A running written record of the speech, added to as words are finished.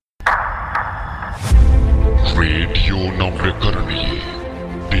Radio නව්‍යකරණයේ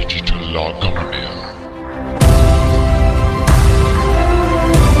digital ආගමනය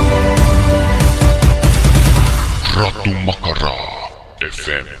රතු මකරා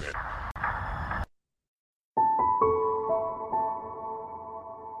FM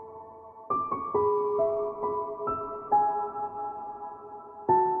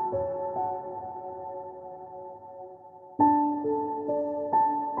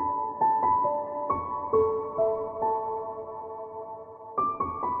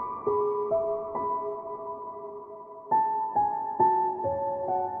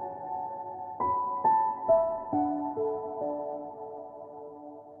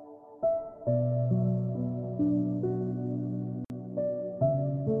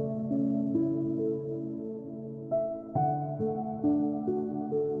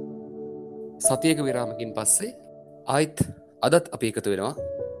සතියක විරාමකින් පස්සේ ආයිත් අදත් අපි එකතු වෙනවා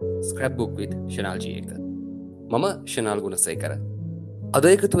ස්ක්‍රැප් බුක් විත් ෂනල් ජී එක. මම ෂනල් ගුණසේකර. අද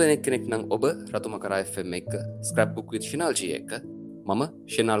එකතු වෙන කෙනෙක් නම් ඔබ රතුමකරා FM එක ස්ක්‍රැප් බුක් විත් ෂනල් ජී එක. මම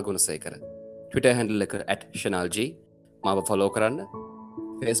ෂනල් ගුණසේකර. Twitter handle එක @shanalg. මාව ෆලෝ කරන්න.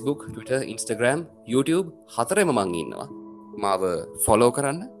 Facebook, Twitter, Instagram, YouTube හතරෙම මං ඉන්නවා. මාව ෆලෝ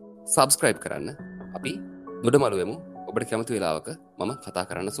කරන්න, සබස්ක්‍රයිබ් කරන්න. අපි දොඩමළුවෙමු. ඔබට කැමති වෙලාවක මම කතා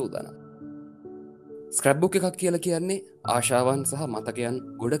කරන්න සූදානම්. ස්ක්‍රැප් බුක් එකක් කියලා කියන්නේ ආශාවන් සහ මතකයන්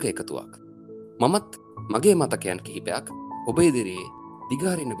ගොඩක එකතුවක්. මමත් මගේ මතකයන් කිහිපයක් ඔබ ඉදිරියේ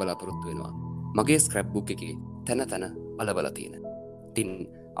දිගහරින්න බලාපොරොත්තු වෙනවා. මගේ ස්ක්‍රැප් බුක් එකේ තැන තැන අලවලා තියෙන. ඉතින්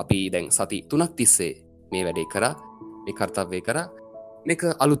අපි දැන් සති 3ක් තිස්සේ මේ වැඩේ කරා, මේ කාර්යය කරා. මේක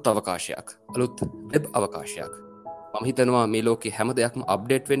අලුත් අවකාශයක්, අලුත් වෙබ් අවකාශයක්. මම හිතනවා මේ ලෝකේ හැම දෙයක්ම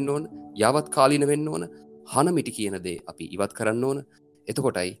අප්ඩේට් වෙන්න ඕන, යාවත් කාලීන වෙන්න ඕන, හනමිටි කියන දේ අපි ඉවත් කරන්න ඕන.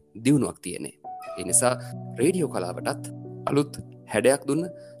 එතකොටයි දියුණුවක් තියෙන්නේ. ඒ නිසා රේඩියෝ කලාවටත් අලුත් හැඩයක් දුන්න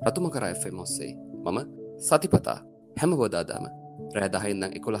රතුමකරා FM ඔස්සේ මම සතිපතා හැම බෝදාදාම රෑ 10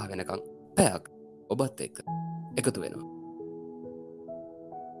 ඉඳන් 11 වෙනකන් පැයක් ඔබත් එක්ක එකතු වෙනවා.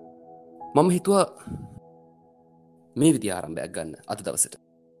 මම හිතුවා මේ විදිහ ආරම්භයක් ගන්න අද දවසට.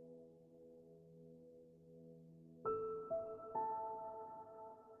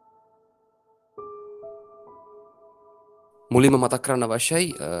 මුලින්ම මතක් කරන්න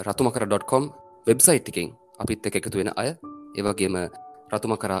අවශ්‍යයි රතුමකර.com වෙබ්සයිට් එකෙන් අපිත් එක්ක එකතු වෙන අය, ඒ වගේම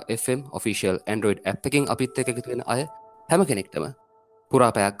රතුමකරා FM official Android app එකෙන් අපිත් එක්ක එකතු වෙන අය හැම කෙනෙක්ටම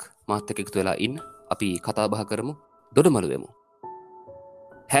පුරා පැයක් මාත් එක්ක එකතු වෙලා ඉන්න. අපි කතා බහ කරමු, දොඩමළු වෙමු.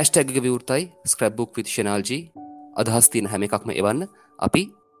 hashtag එක විවෘතයි scrapbook with shanalg. අදහස් තියෙන හැම එකක්ම එවන්න. අපි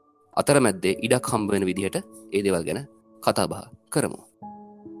අතරමැද්දේ ඉඩක් හම්බ වෙන විදිහට ඒ දේවල් ගැන කතා බහ කරමු.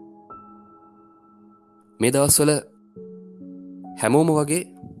 මේ දවස්වල හැමෝම වගේ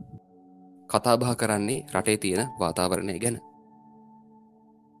කතා බහ කරන්නේ රටේ තියෙන වාතාවරණය ගැන.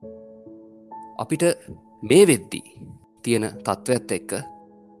 අපිට මේ වෙද්දී තියෙන තත්ත්වයත් එක්ක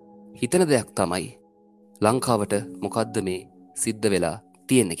හිතන දෙයක් තමයි ලංකාවට මොකද්ද මේ සිද්ධ වෙලා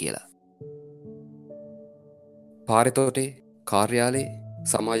තියෙන්නේ කියලා. පාරතෝටේ, කාර්යාලේ,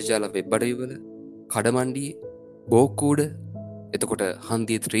 සමාජ ජාල වෙබ් අඩවිවල, කඩමණ්ඩියේ, බෝක්කූඩ, එතකොට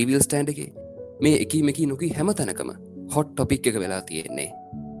හන්දියේ ත්‍රීවිල් ස්ටෑන්ඩ් එකේ මේ එකී මෙකී නොකී හැම තැනකම හොට් ටොපික් එක වෙලා තියෙන්නේ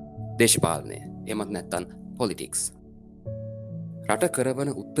දේශපාලනය, එමත් නැත්තන් පොලිටික්ස්. රට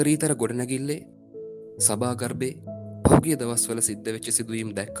කරවන උත්තරීතර ගොඩනැගිල්ලේ සභාගර්භේ පහුගිය දවස්වල සිද්ධ වෙච්ච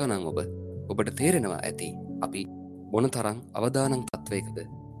සිදුවීම් දැක්කනම් ඔබට තේරෙනවා ඇති අපි මොන තරම් අවදානම් තත්වයකද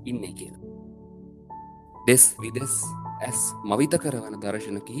ඉන්නේ කියලා. දෙස් විදෙස් ඇස් මවිත කරවන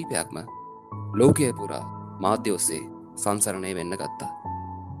දර්ශන කිහිපයක්ම ලෝකය පුරා මාධ්‍ය ඔස්සේ සංසරණය වෙන්න ගත්තා.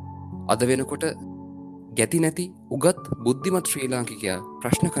 අද වෙනකොට ගැති නැති උගත් බුද්ධිමත් ශ්‍රී ලාංකිකයා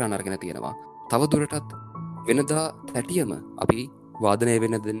ප්‍රශ්න කරන්න අරගෙන තියෙනවා. තවදුරටත් වෙනදා තැටියම අපි වාදනය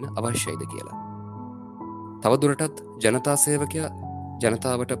වෙන්න දෙන්න අවශ්‍යයිද කියලා. තවදුරටත් ජනතා සේවකයා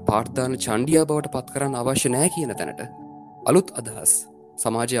ජනතාවට පාර්ථදාන චණ්ඩියා බවට පත් කරන්න අවශ්‍ය නැහැ කියන තැනට අලුත් අදහස්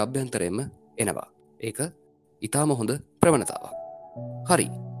සමාජයේ අභ්‍යන්තරයෙන්ම එනවා. ඒක ඊටාම හොඳ ප්‍රවණතාවක්. හරි.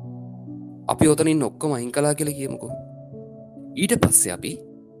 අපි ඔතනින් ඔක්කොම අයින් කළා කියලා කියමුකෝ. ඊට පස්සේ අපි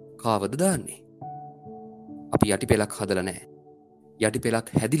කාවද දාන්නේ? අපි යටි පෙලක් හදලා නැහැ. යටි පෙලක්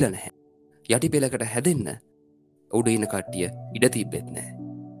හැදිලා නැහැ. යටි පෙලකට හැදෙන්න උඩ ඉන්න කට්ටිය ඉඩ තිබෙත් නැහැ.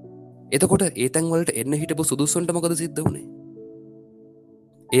 එතකොට ඒ තැන් වලට එන්න හිටපු සුදුස්සන්ට මොකද සිද්ධ වුනේ?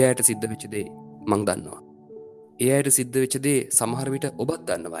 ඒ අයට සිද්ධ වෙච්ච දේ මං දන්නවා. ඒ අයට සිද්ධ වෙච්ච දේ සමහර විට ඔබත්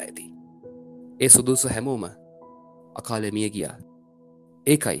දන්නවා ඇති. ඒ සුදුසු හැමෝම අකාලේ මිය ගියා.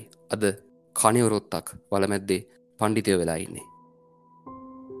 ඒකයි අද කණිවරොත්තක් වලමැද්දේ පණ්ඩිතයෝ වෙලා ඉන්නේ.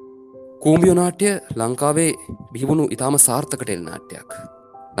 කූඹියෝ නාට්‍ය ලංකාවේ බිහිවුණු ඉතාම සාර්ථක ටෙලි නාට්‍යයක්.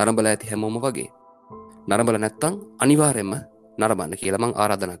 නරඹලා ඇති හැමෝම වගේ. නරඹලා නැත්තම් අනිවාර්යයෙන්ම නරඹන්න කියලා මං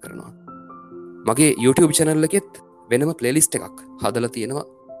ආරාධනා කරනවා. මගේ YouTube channel එකෙත් වෙනම ප්ලේලිස්ට් එකක් හදලා තියෙනවා.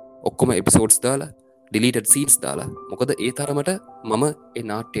 ඔක්කොම එපිසෝඩ්ස් දාලා deleted scenes දාලා. මොකද ඒ තරමට මම ඒ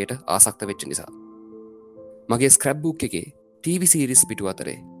නාට්‍යයට ආසක්ත වෙච්ච නිසා. මගේ ස්ක්‍රැප්බුක් එකේ TV series පිටු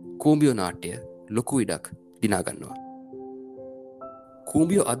අතරේ කූඹියෝ නාට්‍ය ලොකු ඉඩක් දිනා ගන්නවා.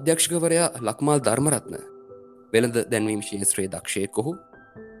 කූඹියෝ අධ්‍යක්ෂකවරයා ලක්මාල් ධර්මරත්න වෙළඳ දැන්වීම් ශාස්ත්‍රයේ දක්ෂයෙක් ඔහු.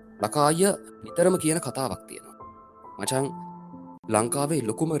 ලකා අයියා නිතරම කියන කතාවක් තියෙනවා. මචං ලංකාවේ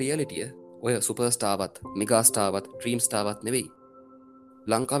ලොකුම රියැලිටිය ඔය සුපර්ස්ටාර්වත් මෙගාස්ටාර්වත් ඩ්‍රීම්ස්ටාර්වත් නෙවෙයි.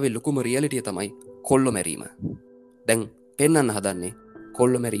 ලංකාවේ ලොකුම රියැලිටිය තමයි කොල්ලෝ මැරීම. දැන් පෙන්වන්න හදන්නේ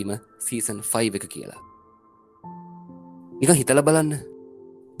කොල්ලෝ මැරීම සීසන් 5 එක කියලා. නිකන් හිතලා බලන්න.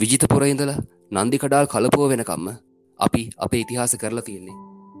 විජිතපුර ඉඳලා නන්දි කඩාල් කලපුව වෙනකම්ම අපි අපේ ඉතිහාස කරලා තියෙන්නේ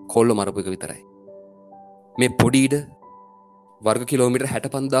කොල්ලෝ මරපු එක විතරයි. මේ පොඩි ඉඩ වර්ග කිලෝමීටර්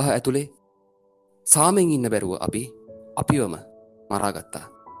 65000 ඇතුලේ සාමෙන් ඉන්න බැරුව අපිවම මරාගත්තා.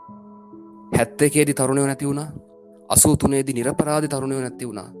 71 දී තරුණයෝ නැති වුණා. 83 දී නිරපරාධ තරුණයෝ නැති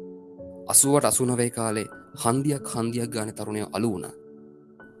වුණා. 88 89 කාලේ හන්දියක් ගානේ තරුණයෝ අලු වුණා.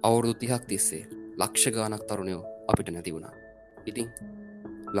 අවුරුදු 30ක් තිස්සේ ලක්ෂ ගාණක් තරුණයෝ අපිට නැති වුණා. ඉතින්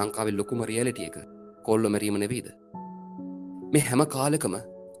ලංකාවේ ලොකුම රියැලිටි එක කොල්ලෝ මැරීම නෙවෙයිද? මේ හැම කාලෙකම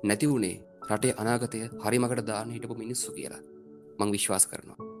නැති වුණේ රටේ අනාගතය හරිමකට දාන්න හිටපු මිනිස්සු කියලා මං විශ්වාස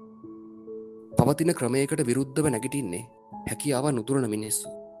කරනවා. පවතින ක්‍රමයකට විරුද්ධව නැගිටින්නේ හැකියාව නුදුරන මිනිස්සු.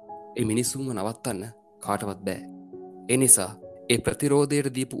 ඒ මිනිස්සුන්ව නවත්තන්න කාටවත් බෑ. ඒ නිසා ඒ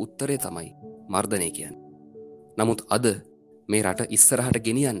ප්‍රතිරෝධයට දීපු උත්තරේ තමයි මර්ධනය කියන්නේ. නමුත් අද මේ රට ඉස්සරහට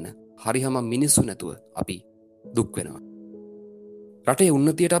ගෙනියන්න හරිහම මිනිස්සු නැතුව අපි දුක් වෙනවා. රටේ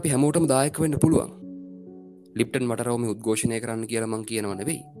උන්නතියට අපි හැමෝටම දායක වෙන්න පුළුවන්. ලිප්ටන් වටරවුම උද්ඝෝෂණය කරන්න කියලා මං කියනව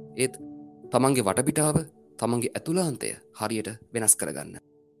නෙවෙයි. ඒත් තමන්ගේ වටපිටාව තමන්ගේ ඇතුළාන්තය හරියට වෙනස් කරගන්න.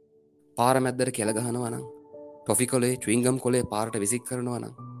 පාර මැද්දට කෙල ගහනවා නම්, ටොෆි කොලේ චුයින්ගම් කොලේ පාරට විසික් කරනවා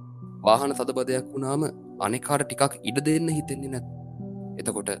නම්, වාහන තදබදයක් වුණාම අනෙකාට ටිකක් ඉඩ දෙන්න හිතෙන්නේ නැත්.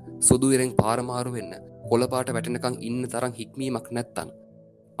 එතකොට සුදු ඉරෙන් පාර මාරු වෙන්න කොළ පාට වැටෙනකන් ඉන්න තරම් හික්මීමක් නැත්තම්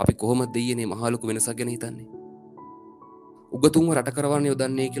අපි කොහොමද දෙයියනේ මහ ලොකු වෙනසක් ගැන හිතන්නේ? උගතුන්ව රට කරවන්න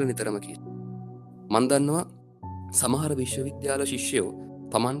යොදන්නේ කියලා නිතරම කියනවා. මන් දන්නවා සමහර විශ්වවිද්‍යාල ශිෂ්‍යයෝ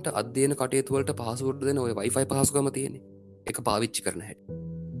තමන්ට අධ්‍යයන කටයුතු වලට පහසුවට දෙන ඔය Wi-Fi පහසුකම තියෙන්නේ. ඒක පාවිච්චි කරන හැටි.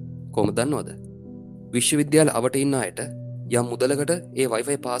 කොහොමද දන්නවද? විශ්වවිද්‍යාල අවට ඉන්න අයට යම් මුදලකට ඒ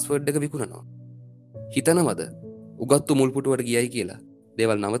Wi-Fi පාස්වර්ඩ් එක විකුණනවා. හිතනවද උගත්තු මුල් පුටුවට ගියයි කියලා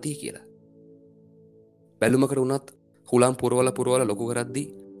දේවල් නවතී කියලා? බැලුමකට උනත් හුලම් පුරවල ලොකු කරද්දී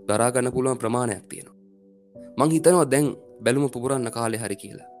දරා ගන්න පුළුවන් ප්‍රමාණයක් තියෙනවා. මං හිතනවා දැන් බැලුම පුපුරන්න කාලේ හරි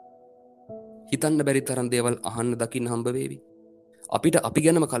කියලා. හිතන්න බැරි තරම් දේවල් අහන්න දකින්න හම්බ වේවි. අපිට අපි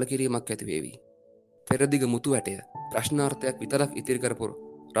ගැනම කලකිරීමක් ඇති වේවි. පෙරදිග මුතු ඇටය ප්‍රශ්නාර්ථයක් විතරක් ඉතිරි කරපු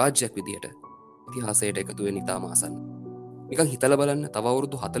රාජ්‍යයක් විදියට ඉතිහාසයට එකතු වෙන ඉතාම ආසන්න. නිකන් හිතලා බලන්න තව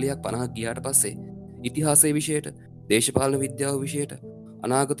අවුරුදු 40ක් 50ක් ගියාට පස්සේ ඉතිහාසයේ විෂයට, දේශපාලන විද්‍යාව විෂයට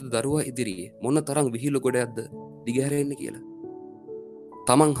අනාගත දරුවා ඉදිරියේ මොන තරම් විහිළු ගොඩයක්ද දිගහැරෙන්නේ කියලා.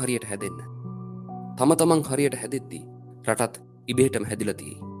 තමන් හරියට හැදෙන්න. තමන් හරියට හැදෙද්දී රටත් ඉබේටම හැදිලා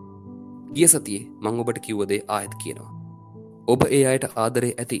තියෙයි. ගිය සතියේ මම ඔබට කිව්ව දේ ආයෙත් කියනවා. ඔබ ඒ අයට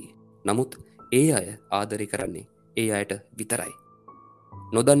ආදරේ ඇති. නමුත් ඒ අය ආදරේ කරන්නේ ඒ අයට විතරයි.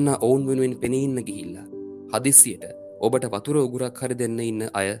 නොදන්නා ඔවුන් වෙනුවෙන් පෙනී ඉන්න ගිහිල්ලා හදිස්සියට ඔබට වතුර උගුරක් හරි දෙන්න ඉන්න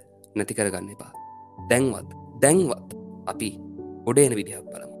අය නැති කරගන්න එපා. දැන්වත් අපි ගොඩ එන විදිහක්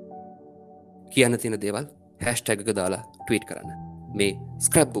බලමු. කියන්න තියෙන දේවල් hashtag එක දාලා ට්වීට් කරන්න. මේ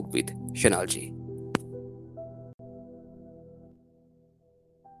scrapbook with Shanal G.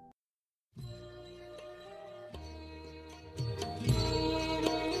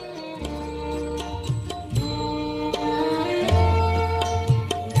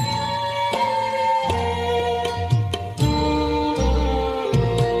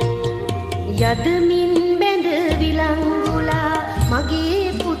 යදමින් බැඳ විලංගුලා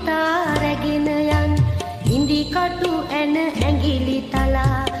මගේ පුතා රැගෙන යන් ඉන්දි කටු ඇන ඇඟිලි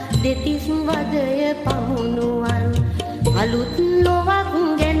තලා දෙතිස් වදය පමුණුවන් අලුත් ලොවක්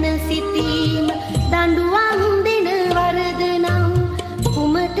ගැන සිතීම දඬුවම් දෙන වරද නම්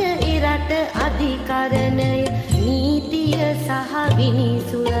කුමට එරට අධිකරණය නීතිය සහ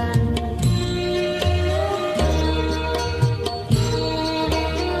විනිසුරන්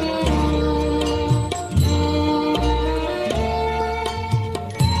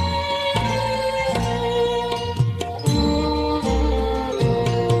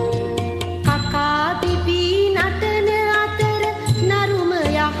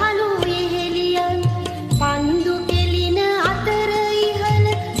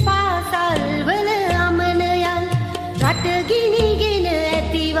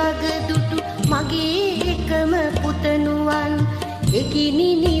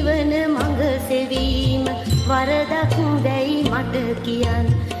එකිනි නිවන මඟ සෙවීම වරදක් දැයි මට කියන්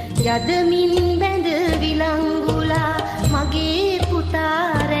යදමින් බැඳ විලංගුලා මගේ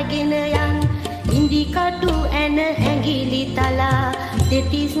පුතා රැගෙන යන් ඉන්දිකටු ඇන ඇඟිලි තලා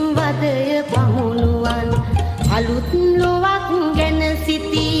දෙතිස් වදය පමුණුවන් අලුත් ලොවක් ගැන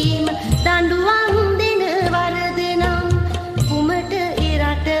සිතීම දඬුවම් දෙන වරදනම් කුමට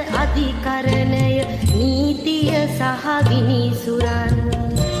එරට අධිකරණය නීතිය සහ විනිසුරන්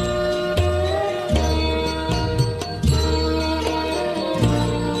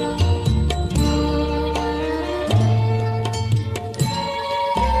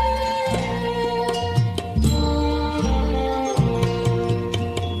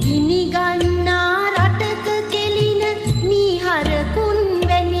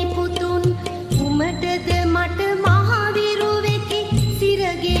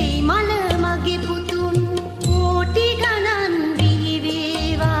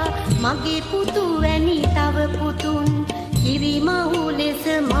මගේ පුතු වැනි තව පුතුන් කිරිමහු ලෙස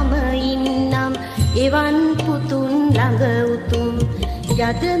මම ඉන්නම් එවන් පුතුන් ළඟ උතුම්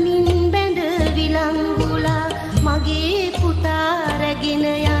යදමින් බැඳ විලංගුලා මගේ පුතා රැගෙන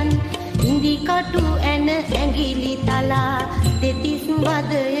යන් ඉන්දිකටු ඇන ඇඟිලි තලා දෙතිස්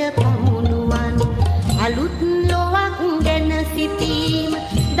වදය පමුණුවන් අලුත් ලොවක් ගැන සිතීම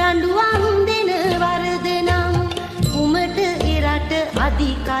දඬුවම් දෙන වරදනම් කුමට එරට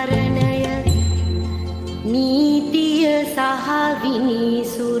අධිකරණය නීතිය සහ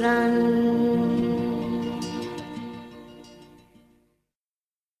විනිසුරන්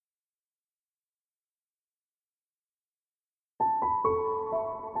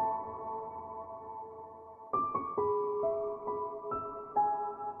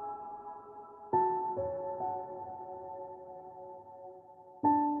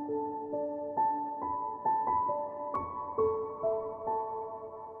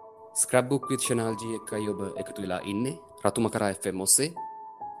ස්ක්‍රැප්බුක් විත් ෂනාල්ජී එකයි ඔබ එකතු වෙලා ඉන්නේ රතුමකරා FM ඔස්සේ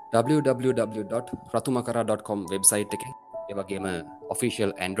www.ratumakara.com වෙබ්සයිට් එකෙන් ඒ වගේම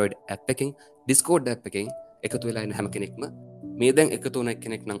ඔෆිෂියල් Android app එකෙන් Discord app එකෙන් එකතු වෙලා ඉන්න හැම කෙනෙක්ම මේ දැන් එකතු වුණ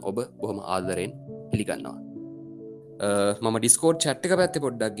කෙනෙක් නම් ඔබ බොහොම ආදරෙන් පිළිගන්නවා. මම Discord chat එක පැත්තේ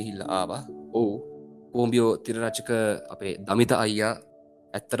පොඩ්ඩක් ගිහිල්ලා ආවා. ඔව් කොම්බියෝ තිරරචක අපේ දමිත අයියා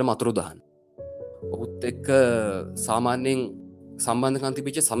ඇත්තටම අතුරුදහන්. ඔහුත් එක්ක සාමාන්‍යයෙන් සම්බන්ධකම්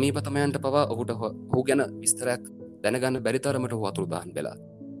තිබිච්ච සමීපතමයන්ට පවා ඔහු ගැන විස්තරයක් දැනගන්න බැරි තරමට ඔහු අතුරුදහන් වෙලා.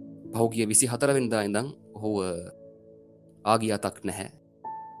 පහුගිය 24 වෙනිදා ඉඳන් ඔහු ආගිය අතක් නැහැ.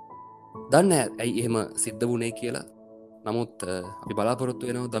 දන්නේ ඇයි එහෙම සිද්ධ වුණේ කියලා. නමුත් අපි බලාපොරොත්තු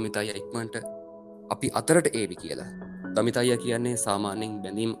වෙනවා දමිත අයියා ඉක්මනට අපි අතරට ඒවි කියලා. දමිත අයියා කියන්නේ සාමාන්‍යයෙන්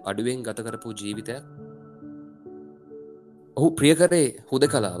බැඳීම් අඩුවෙන් ගත කරපු ජීවිතයක්. ඔහු ප්‍රිය කරේ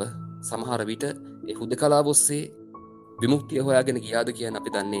හුදකලාව. සමහර විට ඒ හුදකලාව ඔස්සේ විමුක්තිය හොයාගෙන ගියාද කියන අපි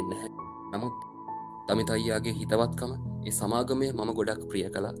දන්නේ නැහැ. නමුත් දමිත අයියාගේ හිතවත්කම ඒ සමාගමය මම ගොඩක් ප්‍රිය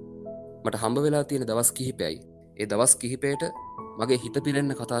කළා. මට හම්බ වෙලා තියෙන දවස් කිහිපයයි. ඒ දවස් කිහිපයට මගේ හිත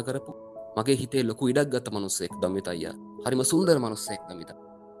පිරෙන්න කතා කරපු මගේ හිතේ ලොකු ඉඩක් ගත්ත මිනිස්සෙක් දමිත අයියා. හරිම සුන්දර මිනිස්සෙක් දමිත.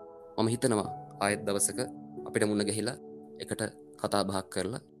 මම හිතනවා ආයෙත් දවසක අපිට මුණ ගැහිලා එකට කතා බහක්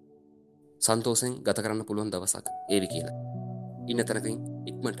කරලා සන්තෝෂෙන් ගත කරන්න පුළුවන් දවසක් ඒවි කියලා. ඉන්න තැනකින්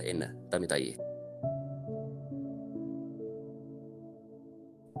ඉක්මනට එන්න දමිත අයියේ.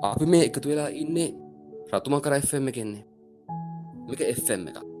 අපි මේ එකතු වෙලා ඉන්නේ රතුමකරා FM එකන්නේ. මේක FM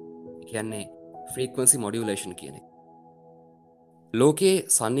එක. කියන්නේ frequency modulation කියන එක. ලෝකයේ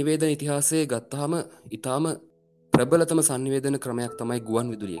sannivedana ඉතිහාසයේ ගත්තාම ඊටාම ප්‍රබලතම sannivedana ක්‍රමයක් තමයි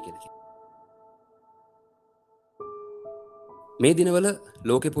ගුවන් විදුලිය කියලා කියන්නේ. මේ දිනවල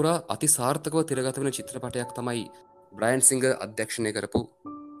ලෝකේ පුරා අති සාර්ථකව තිරගත වෙන චිත්‍රපටයක් තමයි බ්‍රයන් සිංගර් අධ්‍යක්ෂණය කරපු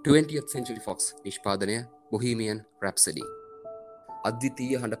 20th Century Fox නිෂ්පාදනය Bohemian Rhapsody.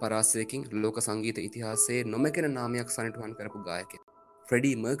 අද්විතීය හඬ පරාසයකින් ලෝක සංගීත ඉතිහාසයේ නොමැකෙන නාමයක් සනිටුහන් කරපු ගායකයෙක්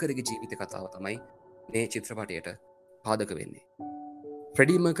ෆ්‍රෙඩි මර්කරිගේ ජීවිත කතාව තමයි මේ චිත්‍රපටයට පාදක වෙන්නේ.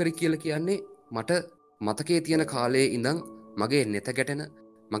 ෆ්‍රෙඩි මර්කරි කියලා කියන්නේ මට මතකයේ තියෙන කාලයේ ඉඳන් මගේ නෙත ගැටෙන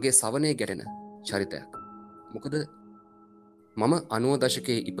මගේ සවනේ ගැටෙන චරිතයක්. මොකද මම 90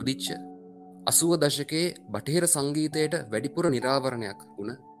 දශකයේ ඉපදිච්ච 80 දශකයේ බටහිර සංගීතයට වැඩිපුර නිරාවරණයක්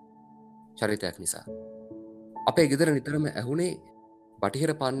වුණ චරිතයක් නිසා. අපේ ගෙදර නිතරම ඇහුනේ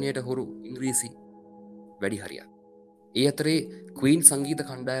බටහිර පන්නයට හුරු ඉංග්‍රීසි වැඩි හරියක්. ඒ අතරේ ක්වීන් සංගීත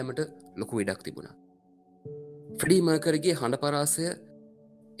කණ්ඩායමට ලොකු ඉඩක් තිබුණා. ෆ්‍රෙඩි මර්කරිගේ හඬ පරාසය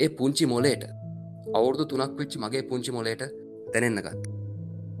ඒ පුංචි මොලේට අවුරුදු 3ක් වෙච්ච මගේ පුංචි මොලේට දැනෙන්න ගත්තා.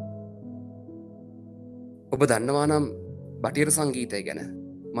 ඔබ දන්නවා නම් බටහිර සංගීතය ගැන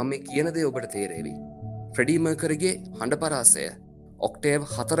මම මේ කියන දේ ඔබට තේරෙවි. ෆ්‍රෙඩි මර්කරිගේ හඬ පරාසය ඔක්ටේව්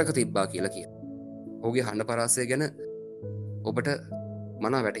 4ක තිබ්බා කියලා කියනවා. ඔහුගේ හඬ පරාසය ගැන ඔබට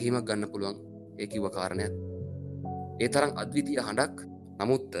මනා වැටහීමක් ගන්න පුළුවන් ඒ කිව්ව කාරණයක්. ඒ තරම් අද්විතීය හඬක්.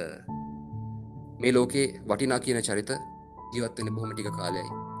 නමුත් මේ ලෝකේ වටිනා කියන චරිත ජීවත් වෙන්නේ බොහොම ටික කාලයයි.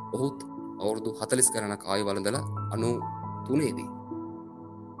 ඔහුත් අවුරුදු 40 ගණනක් ආයු වළඳලා 93 දී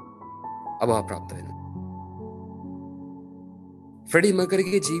අභාවප්‍රාප්ත වෙනවා. ෆ්‍රෙඩි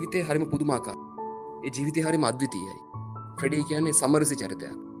මර්කරිගේ ජීවිතය හරිම පුදුමාකාරයි. ඒ ජීවිතය හරිම අද්විතීයයි. ෆ්‍රෙඩි කියන්නේ සමරසි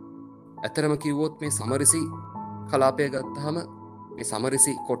චරිතයක්. ඇත්තරම කිව්වොත් මේ සමරසි කලාපය ගත්තාම මේ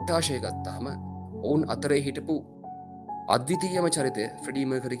සමරසි කොට්ටාශය ගත්තාම ඔවුන් අතරේ හිටපු අද්විතීයම චරිතය ෆ්‍රෙඩි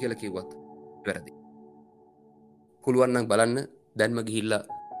මර්කරි කියලා කිව්වත් වැරදි. පුළුවන් නම් බලන්න දැන්ම ගිහිල්ලා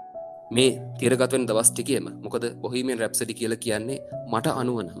මේ තිරගත වෙන දවස් ටිකේම. මොකද බොහීමියන් රැප්සඩි කියලා කියන්නේ මට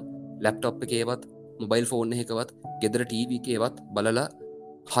අනුව නම් ලැප්ටොප් එකේවත් මොබයිල් ෆෝන් එකකවත් ගෙදර ටීවී එකේවත් බලලා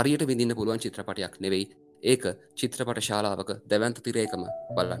හරියට විඳින්න පුළුවන් චිත්‍රපටයක් නෙවෙයි. ඒක චිත්‍රපට ශාලාවක දැවැන්ත තිරයකම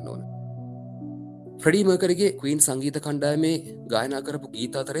බලන්න ඕන. ෆ්‍රෙඩි මර්කරිගේ ක්වීන් සංගීත කණ්ඩායමේ ගායනා කරපු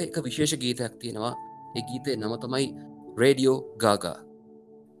ගීත අතරේ එක විශේෂ ගීතයක් තියෙනවා. ඒ ගීතේ නම තමයි රේඩියෝ ගාගා.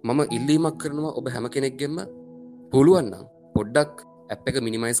 මම ඉල්ලීමක් කරනවා ඔබ හැම කෙනෙක්ගෙන්ම පුළුවන් නම් පොඩ්ඩක් ඇප් එක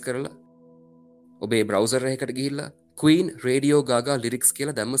මිනිමයිස් කරලා ඔබේ බ්‍රවුසර් එකකට ගිහිල්ලා ක්වීන් රේඩියෝ ගාගා ලිරික්ස්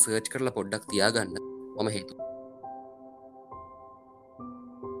කියලා දැම්ම සර්ච් කරලා පොඩ්ඩක් තියාගන්න. මම හේතු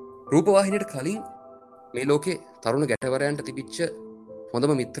රූපවාහිනියට කලින් මේ ලෝකේ තරුණ ගැටවරයන්ට තිබිච්ච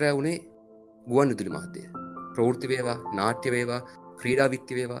හොඳම මිත්‍රයා වුණේ ගුවන් විදුලි මාධ්‍යය. ප්‍රවෘත්ති වේවා, නාට්‍ය වේවා, ක්‍රීඩා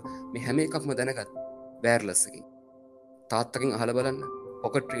විත්ති වේවා මේ හැම එකක්ම දැනගත් වයර්ලස් එකකින්. තාත්තගෙන් අහලා බලන්න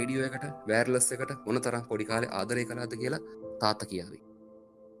පොකට් රේඩියෝ එකට වයර්ලස් එකට මොනතරම් පොඩි කාලේ ආදරය කළාද කියලා තාත්තා කියාවි.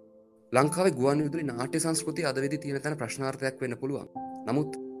 ලංකාවේ ගුවන් විදුලි නාට්‍ය සංස්කෘතිය අද වෙදී තියෙන තැන ප්‍රශ්නාර්ථයක් වෙන්න පුළුවන්.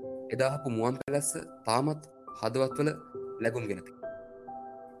 නමුත් එදා ආපු මුවන් පැලැස්ස තාමත් හදවත්වල ලැබුම්ගෙන තියෙනවා.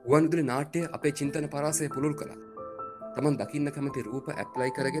 ගුවන් විදුලි නාට්‍ය අපේ චින්තන පරාසය පුළුල් කළා. තමන් දකින්න කැමති රූප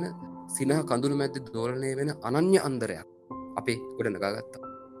ඇප්ලයි කරගෙන සිනහ කඳුළු මැද්දේ දෝලණය වෙන අනන්‍ය අන්දරයක් අපේ ගොඩනගා ගත්තා.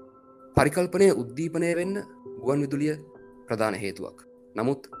 පරිකල්පනය උද්දීපනය වෙන්න ගුවන් විදුලිය ප්‍රධාන හේතුවක්.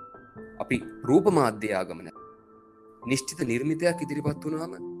 නමුත් අපි රූප මාධ්‍ය ආගමන නිශ්චිත නිර්මිතයක් ඉදිරිපත්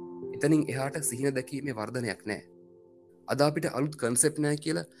වුණාම එතනින් එහාට සිහින දැකීමේ වර්ධනයක් නැහැ. අද අපිට අලුත් කන්සෙප්ට් නැහැ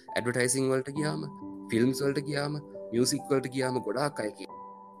කියලා ඇඩ්වර්ටයිසිං වලට ගියාම, ෆිල්ම්ස් වලට ගියාම, මියුසික් වලට ගියාම ගොඩාක් අය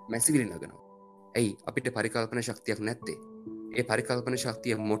මැසිවිලි නගනවා. ඇයි අපිට පරිකල්පන ශක්තියක් නැත්තේ? ඒ පරිකල්පන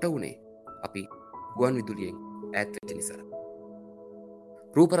ශක්තිය මොට වුණේ අපි ගුවන් විදුලියෙන් ඈත් වෙච්ච නිසා.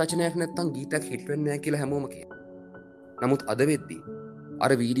 රූප රචනයක් නැත්තම් ගීතයක් හිට් වෙන්නේ නැහැ කියලා හැමෝම කියනවා. නමුත් අද වෙද්දී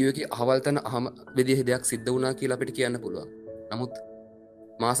අර වීඩියෝ එකේ අහවල් තැන අහම විදිහේ දෙයක් සිද්ධ වුණා කියලා අපිට කියන්න පුළුවන්. නමුත්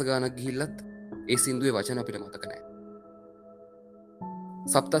මාස ගානක් ගිහිල්ලත් ඒ සින්දුවේ වචන අපිට මතක නැහැ.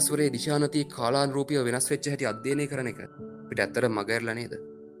 සප්තස්වරයේ දිශානති කාලානුරූපීව වෙනස් වෙච්ච හැටි අධ්‍යයනය කරන එක අපිට ඇත්තටම මගහැරලා නේද?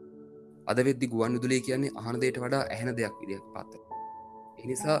 අද වෙද්දි ගුවන් විදුලිය කියන්නේ අහන දෙයට වඩා ඇහෙන දෙයක් විදියට පාත් වෙනවා. ඒ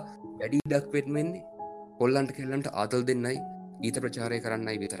නිසා වැඩි ඉඩක් වෙන්නේ කොල්ලන්ට කෙල්ලන්ට ආතල් දෙන්නයි ගීත ප්‍රචාරය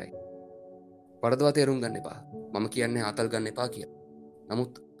කරන්නයි විතරයි. වරදවා තේරුම් ගන්න එපා. මම කියන්නේ ආතල් ගන්න එපා කියලා.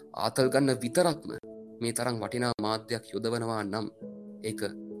 නමුත් ආතල් ගන්න විතරක්ම මේ තරම් වටිනා මාධ්‍යයක් යොදවනවා නම් ඒක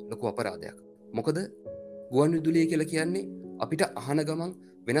ලොකු අපරාධයක්. මොකද ගුවන් විදුලිය කියලා කියන්නේ අපිට අහන ගමන්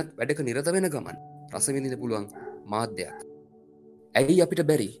වෙනත් වැඩක නිරත වෙන ගමන් රස විඳින්න පුළුවන් මාධ්‍යයක්. ඇයි අපිට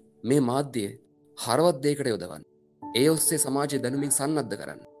බැරි මේ මාධ්‍යය හරවත් දෙයකට යොදවන්න? ඒ ඔස්සේ සමාජය දැනුමින් සන්නද්ධ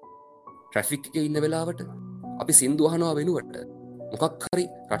කරන්න. ට්‍රැෆික් එකේ ඉන්න වෙලාවට අපි සින්දු අහනවා වෙනුවට මොකක් හරි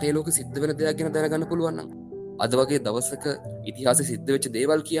රටේ ලෝකෙ සිද්ධ වෙන දෙයක් ගැන දැනගන්න පුළුවන් නම් අද වගේ දවසක ඉතිහාසයේ සිද්ධ වෙච්ච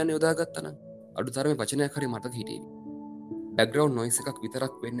දේවල් කියන්නේ යොදාගත්තා නම් අඩුතරමේ වචනයක් හරි මතක හිටියේවි. බෑග්ග්‍රවුන්ඩ් නොයිස් එකක්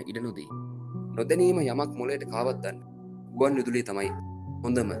විතරක් වෙන්න ඉඩ නොදී නොදැනීම යමක් මොළයට කාවද්දන්න ගුවන් විදුලිය තමයි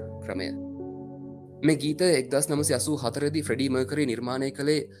හොඳම ක්‍රමය. මේ ගීතය 1984 දී ෆ්‍රෙඩි මර්කරි නිර්මාණය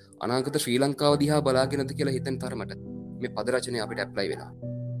කළේ අනාගත ශ්‍රී ලංකාව දිහා බලාගෙනද කියලා හිතෙන තරමට මේ පද රචනය අපිට ඇප්ලයි වෙනවා.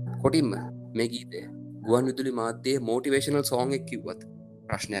 කොටින්ම මේ ගීතය ගුවන් විදුලි මාධ්‍යයේ මොටිවේෂනල් සෝං එක කිව්වත්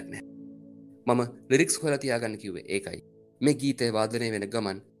ප්‍රශ්නයක් නැහැ. මම ලිරික්ස් හොයලා තියාගන්න කිව්වේ ඒකයි. මේ ගීතය වාදනය වෙන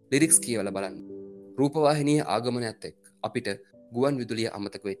ගමන් ලිරික්ස් කියවලා බලන්න. රූපවාහිනියේ ආගමනයත් එක්ක අපිට ගුවන් විදුලිය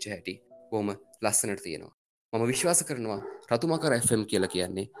අමතක වෙච්ච හැටි බොහොම ලස්සනට තියෙනවා. මම විශ්වාස කරනවා රතුමකර FM කියලා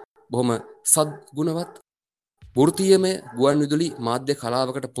කියන්නේ බොහොම සද්ගුණවත් වෘත්තීයමය ගුවන් විදුලි මාධ්‍ය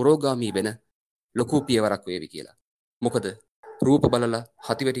කලාවකට පුරෝගාමී වෙන ලොකු පියවරක් වේවි කියලා. මොකද රූප බලලා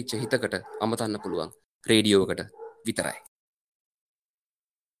හතිවැටිච්ච හිතකට අමතන්න පුළුවන් රේඩියෝවකට විතරයි.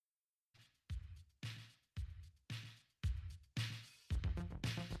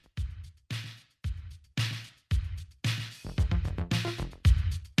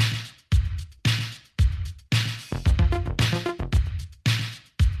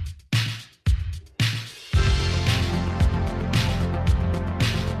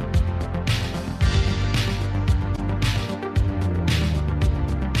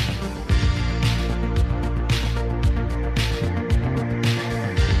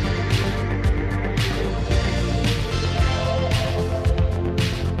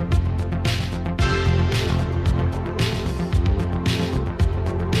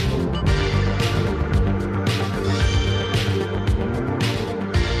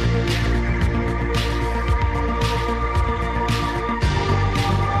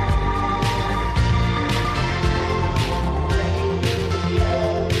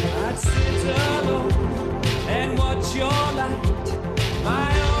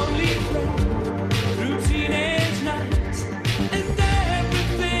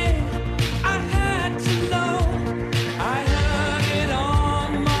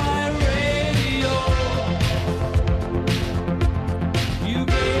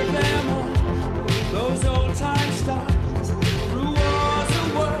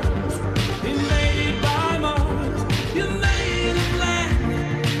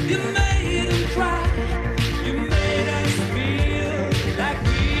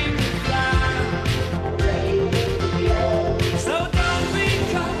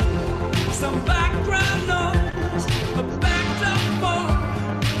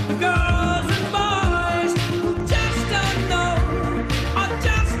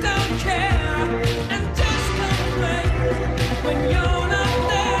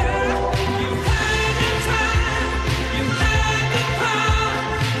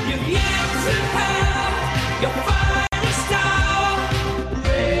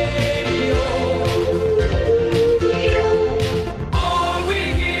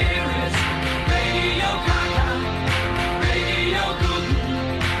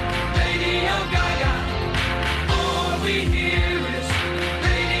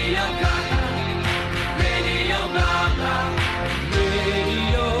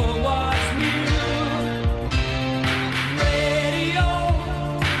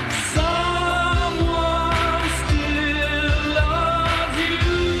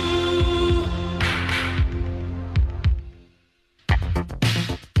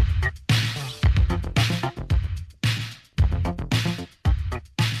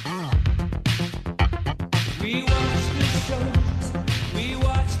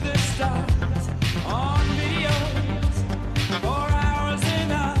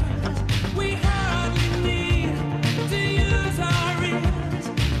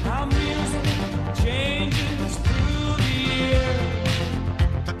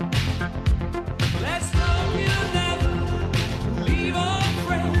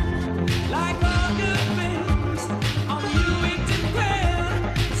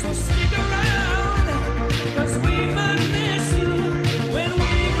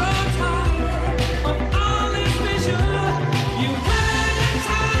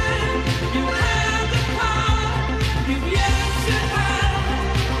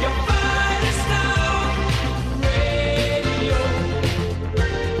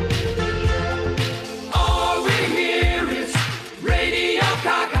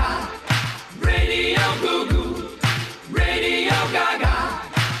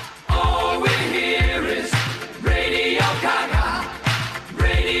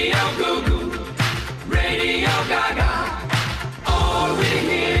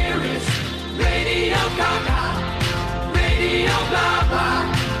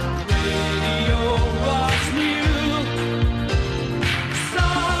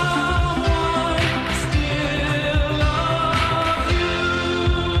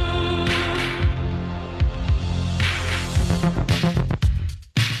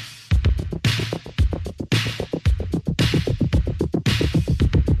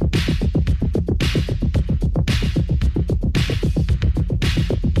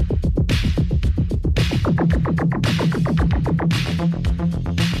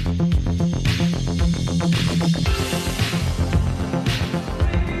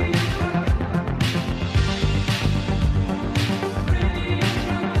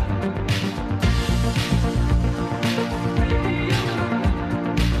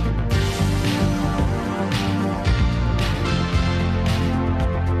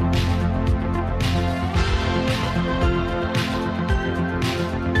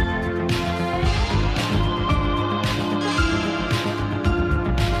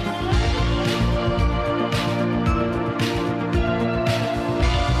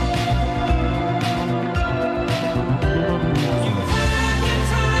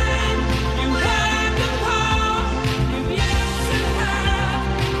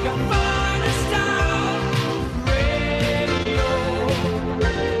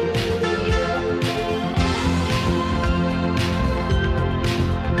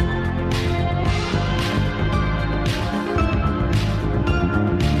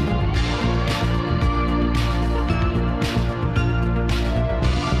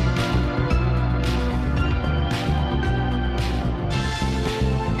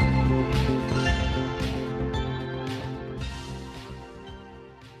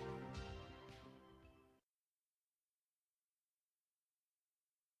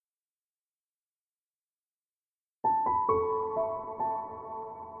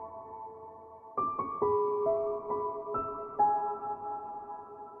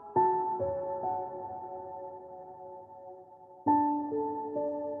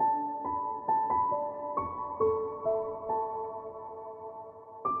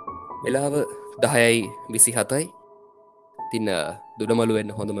 වෙලාව 10:27යි. තින්න දුඩමලු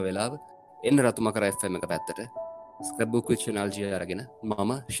වෙන්න හොඳම වෙලාව. එන්න රතුමකර FM එක පැත්තට ස්ක්‍රැබ්බුක් විත් ශනාල්ජිය අරගෙන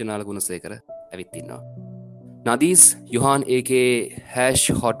මම ශනාල ගුණසේකර ඇවිත් ඉන්නවා. නදීස් යොහාන් ඒකේ හැෂ්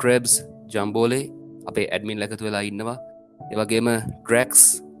හොට් රෙබ්ස් ජම්බෝලේ අපේ ඇඩ්මින් ලැකතු වෙලා ඉන්නවා. එවගේම ඩ්‍රැක්ස්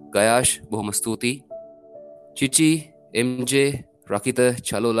ගයාෂ් බොහොම ස්තුතියි. චිචි MJ රකිත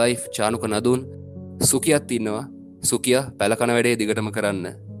චලෝ ලයිෆ් චානුක නදුන් සුකියත් ඉන්නවා. සුකිය පැලකන වැඩේ දිගටම කරන්න.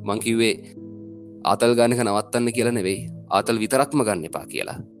 මං කිව්වේ ආතල් ගන්නක නවත්තන්න කියලා නෙවෙයි, ආතල් විතරක්ම ගන්න එපා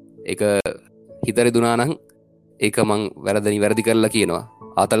කියලා. ඒක හිතරි දුනානං ඒක මං වැරදි කරලා කියනවා.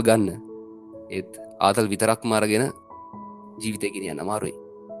 ආතල් ගන්න, ඒත් ආතල් විතරක්ම අරගෙන ජීවිතය ගෙනියන්න අමාරුයි.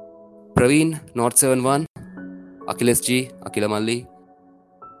 ප්‍රවීන් Note 71 අකිලස් G අකිල මල්ලි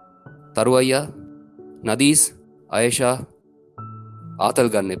තරු අයියා නදීස් ආයේෂා ආතල්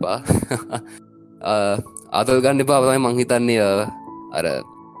ගන්න එපා. ආතල් ගන්න එපා තමයි මං හිතන්නේ. අර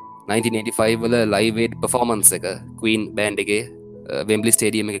 1985 වල ලයිව් එයිඩ් පර්ෆෝමන්ස් එක ක්වීන් බෑන්ඩ් එකේ වෙම්බ්ලි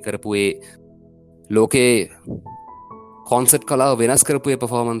ස්ටේඩියම් එකේ කරපු ඒ ලෝකේ කොන්සර්ට් කලාව වෙනස් කරපු ඒ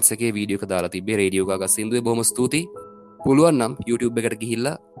පර්ෆෝමන්ස් එකේ වීඩියෝ එක දාලා තිබ්බේ රේඩියෝ ගාගා සින්දුවේ. බොහොම ස්තුතියි. පුළුවන් නම් YouTube එකට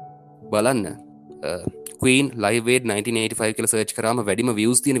ගිහිල්ලා බලන්න. ක්වීන් ලයිව් එයිඩ් 1985 කියලා සර්ච් කරාම වැඩිම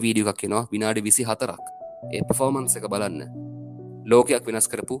views තියෙන වීඩියෝ එකක් එනවා. විනාඩි 24ක්. ඒ පර්ෆෝමන්ස් එක බලන්න. ලෝකයක් වෙනස්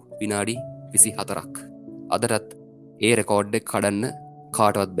කරපු විනාඩි 24ක්. අදටත් ඒ රෙකෝඩ් එක කඩන්න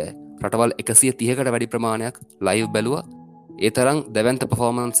කාටවත් බෑ. රටවල් 130කට වැඩි ප්‍රමාණයක් ලයිව් බැලුවා. ඒ තරම් දැවැන්ත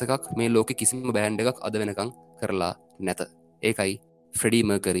පර්ෆෝමන්ස් එකක් මේ ලෝකෙ කිසිම බෑන්ඩ් එකක් අද වෙනකන් කරලා නැත. ඒකයි ෆ්‍රෙඩි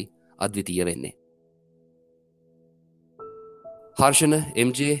මර්කරි අද්විතීය වෙන්නේ. Harshana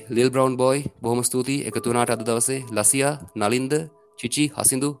MJ Lil Brown Boy බොහොම ස්තුතියි එකතු වුණාට අද දවසේ. ලසියා නලින්ද චිචි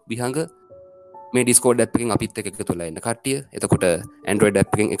හසිඳු විහංග මේ Discord app එකෙන් අපිත් එක්ක එකතු වෙලා ඉන්න කට්ටිය. එතකොට Android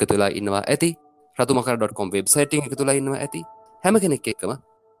app එකෙන් එකතු වෙලා ඉන්නවා ඇති. ratumakara.com website එකෙන් එකතු වෙලා ඉන්නවා ඇති. හැම කෙනෙක් එක්කම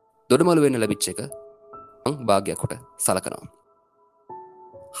දොඩමළු වෙන්න ලැබිච්ච එක මං භාග්‍යයක් කොට සලකනවා.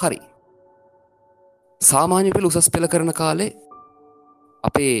 හරි. සාමාන්‍ය පෙළ උසස් පෙළ කරන කාලේ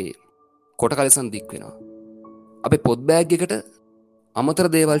අපේ කොට කලිසම් දික් වෙනවා. අපේ පොත් බෑග් එකට අමතර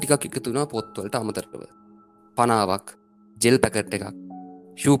දේවල් ටිකක් එකතු වෙනවා පොත් වලට අමතරව. පනාවක්, ජෙල් පැකට් එකක්,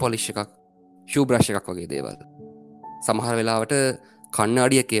 ෂූ පොලිෂ් එකක්, ෂූ බ්‍රෂ් එකක් වගේ දේවල්. සමහර වෙලාවට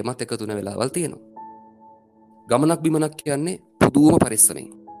කණ්ණාඩියක එමත් එකතු වෙන වෙලාවල් තියෙනවා. ගමනක් බිමනක් කියන්නේ පුදුම පරිස්සමෙන්.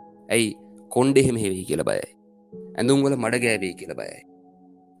 ඇයි කොණ්ඩේ එහෙම හේවි කියලා බයයි. ඇඳුම් වල මඩ ගෑවේ කියලා බයයි.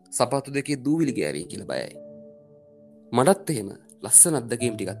 සපත්තු දෙකේ දූවිලි ගෑවේ කියලා බයයි. මඩත් එහෙම ලස්සන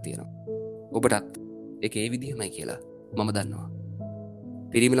අත්දැකීම් ටිකක් තියෙනවා. ඔබටත් ඒක ඒ විදිහමයි කියලා මම දන්නවා.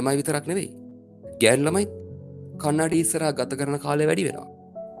 පිරිමි ළමයි විතරක් නෙවෙයි, ගෑනු ළමයිත් කන්නඩි ඉස්සරහා ගත කරන කාලය වැඩි වෙනවා.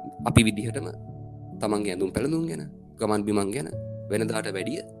 අපි විදිහටම තමන්ගේ ඇඳුම් පැළඳුම් ගැන, ගමන් බිමන් ගැන වෙනදාට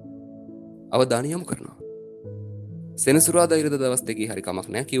වැඩිය අවධානය යොමු කරනවා. සෙනසුරාදා ඉරිදා දවස් දෙකේ හරි කමක්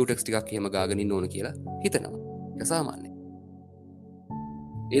නැහැ කියුටෙක්ස් ටිකක් එහෙම ගාගෙන ඉන්න ඕන කියලා හිතනවා. ඒක සාමාන්‍යයි.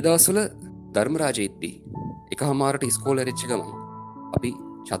 ඒ දවස්වල ධර්මරාජයේදී එකමාරට ඉස්කෝලේ ඉරිච්ච ගමන් අපි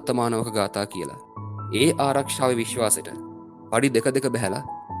චත්තමානවක ගාථා කියලා ඒ ආරක්ෂාවේ විශ්වාසෙට පඩි දෙක බැහැලා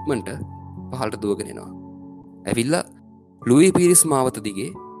මන්ට පහළට දුවගෙන එනවා. ඇවිල්ලා ලුයි පීරිස් මාවත දිගේ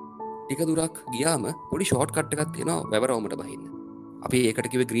ටික දුරක් ගියාම පොඩි ෂෝට් කට් එකක් තියෙනවා වැවරවුමට බහින්න. අපි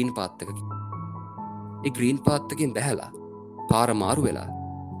ඒකට කිව්වේ ග්‍රීන් පාත් එක කියලා. ඒ ග්‍රීන් පාත් එකෙන් බැහැලා පාර මාරු වෙලා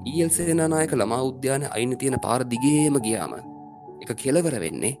ඊඑල් සේනානායක ළමා උද්‍යානයේ අයින තියෙන පාර දිගේම ගියාම එක කෙළවර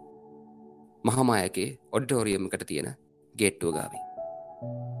වෙන්නේ මහාමායකේ ඔඩිටෝරියම් එකට තියෙන ගේට්ටුව ගාවින්.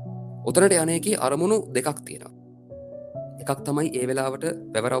 උතනට යන්නේකේ අරමුණු දෙකක් තියෙනවා. එකක් තමයි ඒ වෙලාවට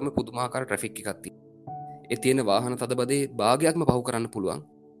වැවරවුම පුදුමාකාර ට්‍රැෆික් එකක් තියෙනවා. ඒ තියෙන වාහන තදබදේ භාගයක්ම පහු කරන්න පුළුවන්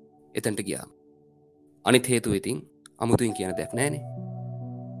එතනට ගියාම. අනිත් හේතුව ඉතින් අමුතුවෙන් කියන දෙයක් නැහැනේ.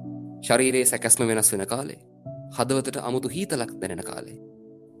 ශරීරයේ සැකස්ම වෙනස් වෙන කාලේ, හදවතට අමුතු හීතලක් දැනෙන කාලේ,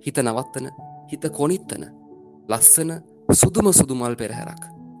 හිත නවත්තන, හිත කොනිත්තන ලස්සන සුදු මල් පෙරහැරක්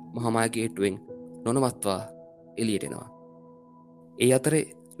මහාමාය ගේට්ටුවෙන් නොනවත්වා එළියට එනවා. ඒ අතරේ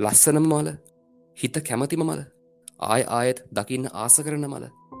ලස්සනම මල, හිත කැමතිම මල, ආයෙත් දකින්න ආස කරන මල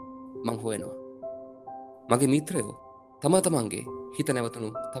මං හොයනවා. මගේ මිත්‍රයෝ තමන්ගේ හිත නැවතුණු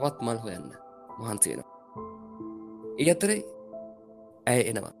තවත් මල් හොයන්න මහන්සි වෙනවා. ඒ අතරේ ඇය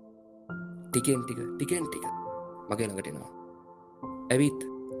එනවා. ටිකෙන් ටික මගේ ළඟට එනවා. ඇවිත්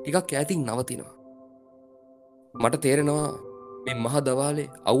ටිකක් ඈතින් නවතිනවා. මට තේරෙනවා මේ මහ දවාලේ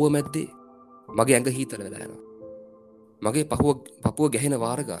අවුව මැද්දේ මගේ ඇඟ හීතල වෙලා යනවා. මගේ පපුව ගැහෙන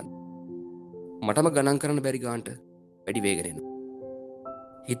වාර ගන්න. මටම ගණන් කරන්න බැරි ගානට වැඩි වේගෙන එනවා.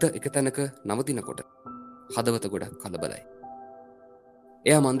 හිත එක තැනක නවතිනකොට හදවත ගොඩක් කලබලයි.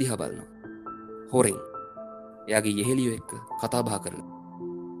 එයා මන් දිහා බලනවා. හොරෙන් එයාගේ යෙහෙලියෝ එක්ක කතා බහ කරනවා.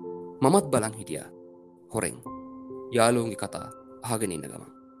 මමත් බලන් හිටියා හොරෙන් යාළුවන්ගේ කතා අහගෙන ඉන්න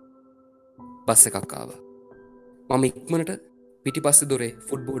ගමන්. බස් එකක් ආවා. මම ඉක්මනට පිටිපස්සේ දොරේ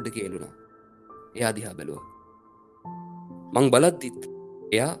ෆුට්බෝඩ් එකේ එළුණා. එයා දිහා බැලුවා. මං බලද්දිත්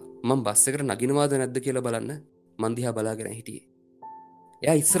එයා මං බස් එකට නගිනවාද නැද්ද කියලා බලන්න මං දිහා බලාගෙන හිටියේ.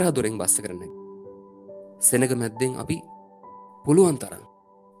 එයා ඉස්සරහා දොරෙන් බස් එකට නැග්ගා. සෙනග මැද්දෙන් අපි පුළුවන් තරම්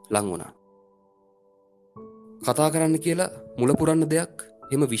ලං වුණා. කතා කරන්න කියලා මුල පුරන්න දෙයක්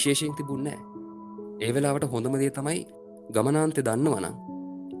එහෙම විශේෂයෙන් තිබුණේ නැහැ. ඒ වෙලාවට හොඳම දේ තමයි ගමනාන්තේ දන්නවනම්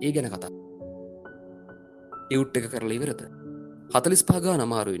ඒ ගැන කතා. ටියුට් එක කරලා ඉවරද? 45 ගාන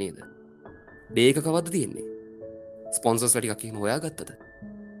අමාරුයි නේද? බේක කවද්ද තියෙන්නේ? ස්පොන්සර්ස්ලා ටිකක් එහෙම හොයාගත්තද?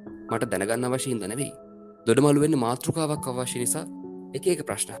 මට දැනගන්න අවශ්‍ය හින්දා නෙවෙයි. දොඩමළු වෙන්න මාතෘකාවක් අවශ්‍ය නිසා එක එක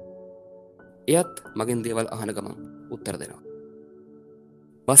ප්‍රශ්න. එයත් මගෙන් දේවල් අහන ගමන් උත්තර දෙනවා.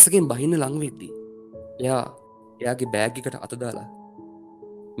 බස් එකෙන් බහින්න ලං වෙද්දී එයාගේ බෑග් එකට අත දාලා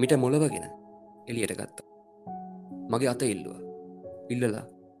මිට මොලවගෙන එළියට ගත්තා. මගේ අත ඉල්ලුවා. ඉල්ලලා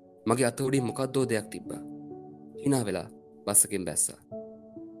මගේ අත උඩින් මොකද්දෝ දෙයක් තිබ්බා. hina වෙලා බස් එකෙන් බැස්සා.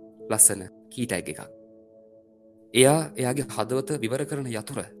 ලස්සන කී ටැග් එකක්. එයාගේ හදවත විවර කරන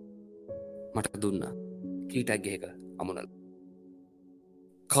යතුර මට දුන්නා. කී ටැග් එක අමුණලා.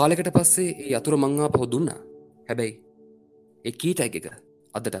 කාලෙකට පස්සේ ඒ යතුර මං ආපහු දුන්නා. හැබැයි ඒ කී ටැග් එක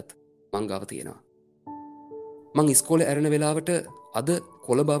අදටත් මං ගාව තියෙනවා. මං ඉස්කෝලේ ඇරෙන වෙලාවට අද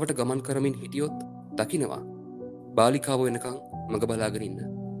කොළඹාවට ගමන් කරමින් හිටියොත් දකින්නවා බාලිකාව වෙනකන් මග බලාගෙන ඉන්න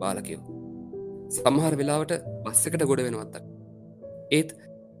බාලකයෝ. සමහර වෙලාවට බස් එකට ගොඩ වෙනවත්. ඒත්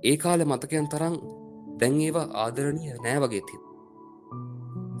ඒ කාලේ මතකයන් තරම් දැන් ඒවා ආදරණීය නෑ වගේ තියෙනවා.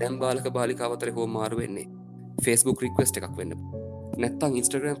 දැන් බාලක බාලිකාව අතර හොම මාරු වෙන්නේ Facebook රික්වෙස්ට් එකක් වෙන්න. නැත්තම්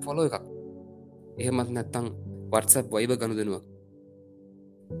Instagram ෆලෝ එකක්. එහෙමත් නැත්තම් WhatsApp Viber ගනුදෙනුවක්.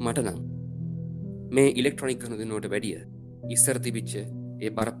 මට නම් මේ ඉලෙක්ට්‍රොනික ගනුදෙනුවට වැඩිය ඉස්සර තිබිච්ච ඒ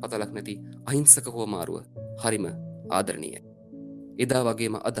බරපතලක් නැති අහිංසක හොමාරුව හරිම ආදරණීයයි. එදා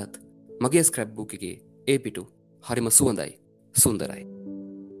වගේම අදත් මගේ ස්ක්‍රැප් බුක් එකේ ඒ පිටු හරිම සුවඳයි, සුන්දරයි.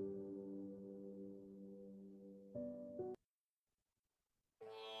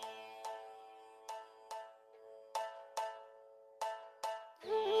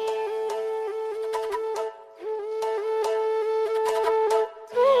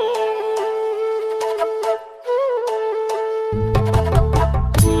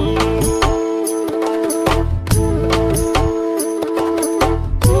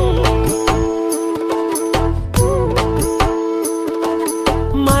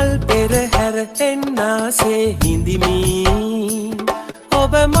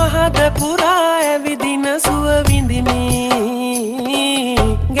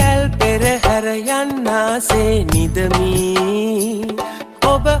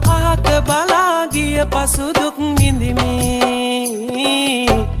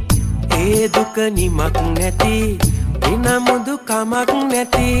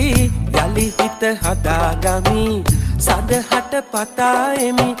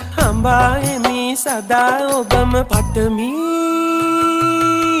 පතායමි හම්බායමි සදා ඔබම පතමි.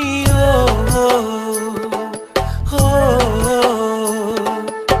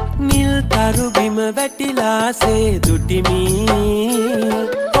 නිල් තරු බිම වැටිලාසේ දුටිමි.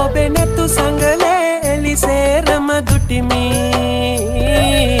 ඔබේ නැතු සංගලේ එලිසේරම දුටිමි.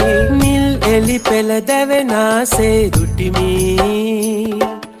 නිල් එලි පෙළ දැවෙනාසේ දුටිමි.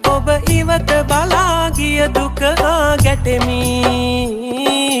 ඔබ ඉවත බලාගිය දුක ගැටෙමි.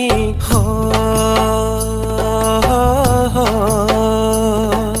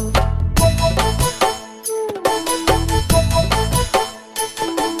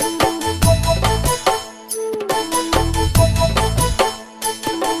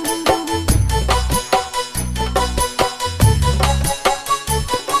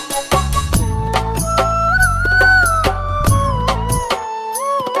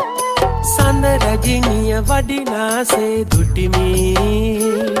 වඩිනාසේ දුටිමි.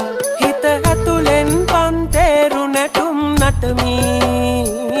 හිත ඇතුලෙන් පන්තේරු නැටුම් නටමි.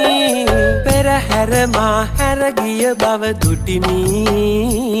 පෙරහැර මා හැරගිය බව දුටිමි.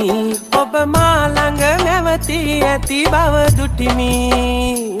 ඔබ මා ළඟ නැවතී ඇති බව දුටිමි.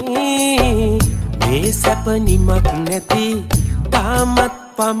 මේ සැප නිමක් නැති තාමත්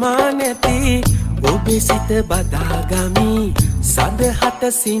පමා නැති ඔබේ සිත බදාගමි. සදහට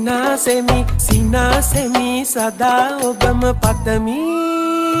සිනාසෙමි සිනාසෙමි සදා ඔබම පතමි.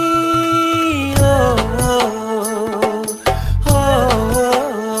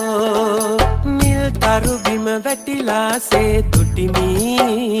 නිල් තරු බිම වැටිලා සේ දුටිමි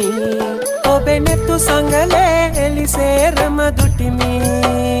ඔබේ නෙතු සංගලේ එලිසේරම දුටිමි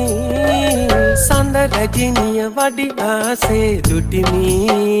සඳ රජිනිය වඩිලා සේ දුටිමි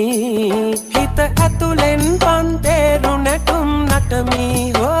හිත ඇතුලෙන් පන්තේරු නැටුම් නටමි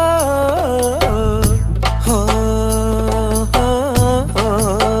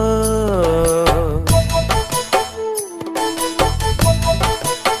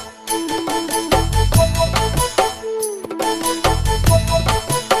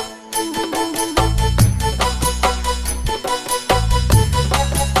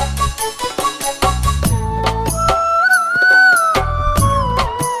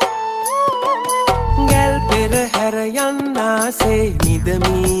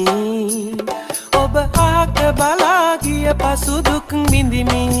ඔබ ආක බලාගිය පසු දුක්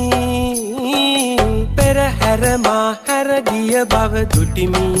විඳිමි පෙරහැර මා හැරගිය බව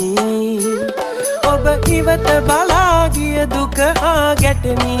දුටිමි ඔබ ඉවත බලාගිය දුක හා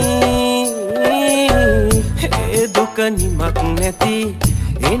ගැටමි ඒ දුක නිමක් නැති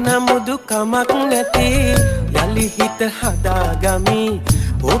එනමුදු කමක් නැති යලි හිත හදාගමි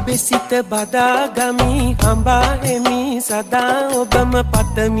ඔබේ සිත බදාගමි හඹා එමි සදා ඔබම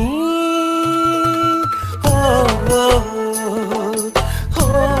පතමි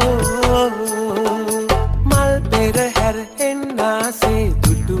මල් පෙරහැර එන්නාසේ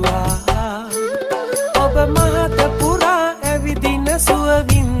දුටුවා ඔබ මහත පුරා ඇවිදින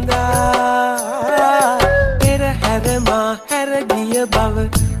සුවවින්දා පෙරහැර මා හැරගිය බව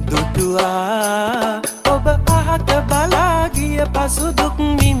දුටුවා ඔබ අහත බලාගිය පසු දුක්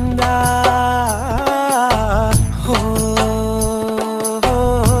වින්දා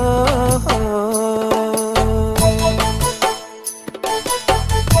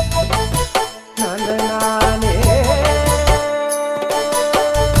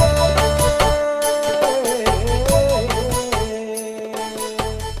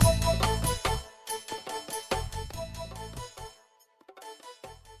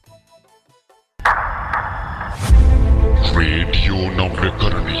රේඩියෝ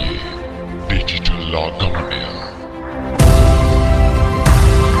නව්‍යකරණයේ ඩිජිටල් ආගමනය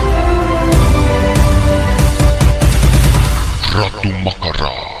රතු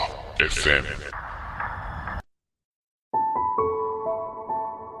මකරා FM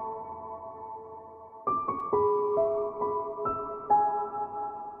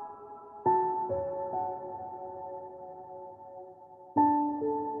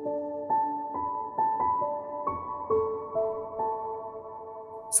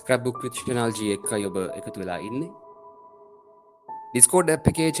ස්ක්‍රැප්බුක් විත් ශිෂ්ඨනාල් ජී එක්කයි ඔබ එකතු වෙලා ඉන්නේ. ඩිස්කෝඩ් ඇප්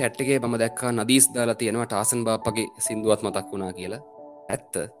එකේ චැට් එකේ මම දැක්කා නදීස් දාලා තියෙනවා ටාසන් බාප්පගේ සින්දුවත් මතක් වුණා කියලා.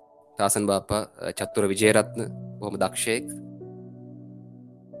 ඇත්ත. ටාසන් බාප්පා චතුර විජේරත්න බොහොම දක්ෂයෙක්.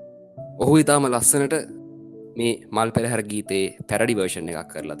 ඔහු ඊටාම ලස්සනට මේ මල් පෙරහැර ගීතේ පැරඩි වර්ෂන්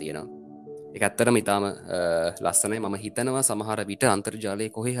එකක් කරලා තියෙනවා. ඒක ඇත්තටම ඊටාම ලස්සනයි. මම හිතනවා සමහර විට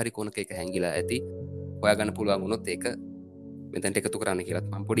අන්තර්ජාලයේ කොහේ හරි කොනක එක හැංගිලා ඇති. හොයාගන්න පුළුවන් වුණොත් ඒක මෙතැන්ට එකතු කරන්න කියලත්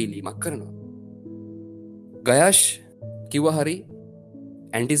මම පොඩි ඉල්ලීමක් කරනවා. ගයාෂ් කිව්ව හරි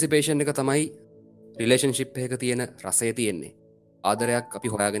ඇන්ටිසිපේෂන් එක තමයි රිලේෂන්ෂිප් එක තියෙන රසය තියෙන්නේ. ආදරයක් අපි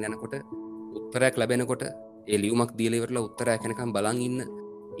හොයාගෙන යනකොට උත්තරයක් ලැබෙනකොට ඒ ලියුමක් දීලා ඉවරලා උත්තරයක් එනකම් බලන් ඉන්න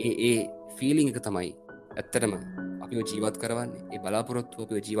ඒ ෆීලිං එක තමයි ඇත්තටම අපිව ජීවත් කරවන්නේ. ඒ බලාපොරොත්තුව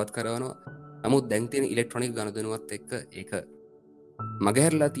අපිව ජීවත් කරවනවා. නමුත් දැන් තියෙන ඉලෙක්ට්‍රොනික ගණදෙනුවත් එක්ක ඒක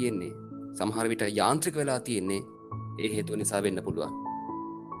මගහැරලා තියෙන්නේ. සමහර විට යාන්ත්‍රික වෙලා තියෙන්නේ. ඒ හේතුව නිසා වෙන්න පුළුවන්.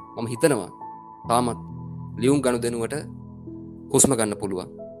 මම හිතනවා තාමත් ලියුම් ගනුදෙනුවට හුස්ම ගන්න පුළුවන්.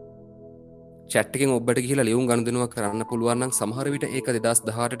 චැට් එකෙන් ඔබට ගිහිලා ලියුම් ගනුදෙනුවක් කරන්න පුළුවන් නම් සමහර විට ඒක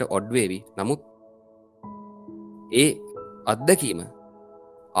 2018ට ඔඩ් වේවි. නමුත් ඒ අත්දැකීම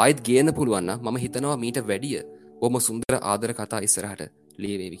ආයෙත් ගේන්න පුළුවන් නම් මම හිතනවා මීට වැඩිය බොහොම සුන්දර ආදර කතා ඉස්සරහට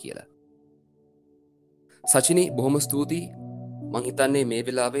ලියවේවි කියලා. සචිනි බොහොම ස්තුතියි. මං හිතන්නේ මේ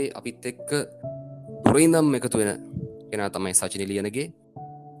වෙලාවේ අපිත් එක්ක පුරින්දම් එකතු වෙන කෙනා තමයි සචිනි ලියනගේ.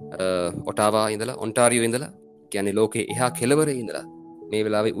 ඔටාවා ඉඳලා ඔන්ටාරියෝ ඉඳලා කියන්නේ ලෝකේ එහා කෙළවරේ ඉඳලා මේ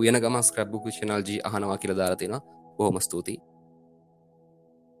වෙලාවේ උයන ගමන් ස්ක්‍රැප්බුක් චැනල් ජී අහනවා කියලා දාලා තිනවා. බොහොම ස්තුතියි.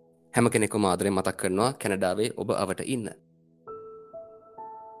 හැම කෙනෙකුම ආදරෙන් මතක් කරනවා කැනඩාවේ ඔබ අවට ඉන්න.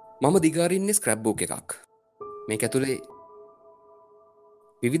 මම දිගාරින්නේ ස්ක්‍රැප්බුක් එකක්. මේක ඇතුලේ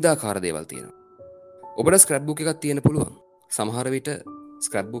විවිධාකාර දේවල් තියෙනවා. ඔබට ස්ක්‍රැප්බුක් එකක් තියෙන පුළුවන්. සමහර විට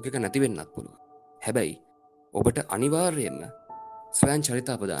ස්ක්‍රැප්බුක් එක නැති වෙන්නත් පුළුවන්. හැබැයි ඔබට අනිවාර්යයෙන්ම ස්වයං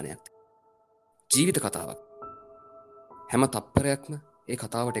චරිතාපදානයක් ජීවිත කතාවක් හැම තප්පරයක්ම ඒ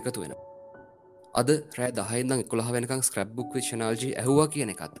කතාවට එකතු වෙනවා. අද රෑ 10 ඉඳන් 11 වෙනකන් ස්ක්‍රැප්බුක් විත් චැනල් ජී ඇහුවා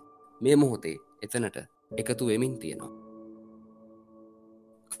කියන එකත් මේ මොහොතේ එතනට එකතු වෙමින් තියෙනවා.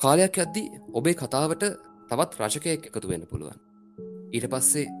 කාලයක් යද්දී ඔබේ කතාවට තවත් රචකයෙක් එකතු වෙන්න පුළුවන්. ඊට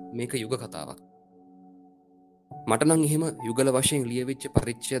පස්සේ මේක යුග කතාවක්. මට නම් එහෙම යුගල වශයෙන් ලියවිච්ච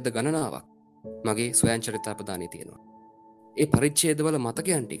පරිච්ඡේද ගණනාවක් මගේ ස්වයං චරිතාපදානයේ තියෙනවා. ඒ පරිච්ඡේදවල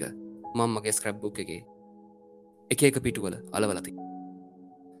මතකයන් ටික මම මගේ ස්ක්‍රැප් බුක් එකේ එක එක පිටුවල අලවලා තියෙනවා.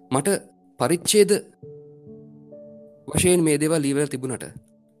 මට පරිච්ඡේද වශයෙන් මේ දේවල් ලියවලා තිබුණට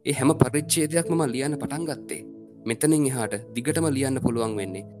ඒ හැම පරිච්ඡේදයක්ම මම ලියන්න පටන් ගත්තේ මෙතනින් එහාට දිගටම ලියන්න පුළුවන්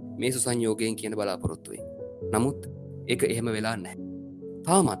වෙන්නේ මේ සුසංයෝගයෙන් කියන බලාපොරොත්තුවෙන්. නමුත් ඒක එහෙම වෙලා නැහැ.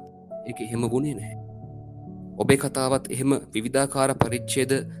 තාමත් ඒක එහෙම වුණේ නැහැ. ඔබේ කතාවත් එහෙම විවිධාකාර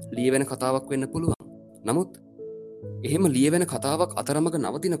පරිච්ඡේද ලියවෙන කතාවක් වෙන්න පුළුවන්. නමුත් එහෙම ලියවෙන කතාවක් අතරමඟ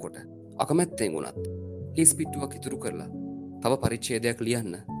නවතිනකොට අකමැත්තෙන් වුණත් හිස් පිටුවක් ඉතුරු කරලා තව පරිච්ඡේදයක්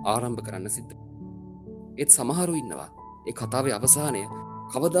ලියන්න ආරම්භ කරන්න සිද්ධ. ඒත් සමහරු ඉන්නවා ඒ කතාවේ අවසානය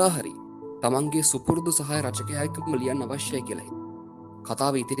කවදා හරි තමන්ගේ සුපුරුදු සහාය රචකයා එක්කම ලියන්න අවශ්‍යයි කියලා.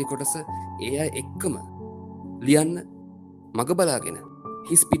 කතාවේ ඉතිරි කොටස ඒ අය එක්කම ලියන්න මග බලාගෙන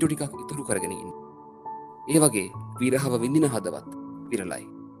හිස් පිටු ටිකක් ඉතුරු කරගෙන ඉන්න. ඒ වගේ විරහව විඳින හදවත් විරලයි.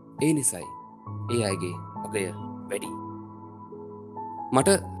 ඒ නිසයි ඒ අයගේ අගය වැඩි. මට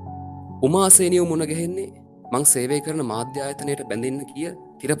උමාසේනියව මුණ ගැහෙන්නේ මං සේවය කරන මාධ්‍ය ආයතනයට බැඳෙන්න කිය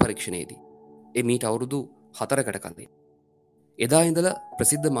තිර පරීක්ෂණයේදී. ඒ මීට අවුරුදු 4කට කලින්. එදා ඉඳලා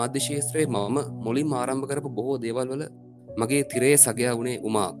ප්‍රසිද්ධ මාධ්‍ය ශාස්ත්‍රයේ මම මුලින්ම ආරම්භ කරපු බොහෝ දේවල් වල මගේ තිරයේ සගයා වුණේ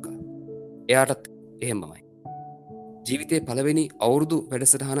උමා අක්කා. එයාටත් එහෙමමයි. ජීවිතේ පළවෙනි අවුරුදු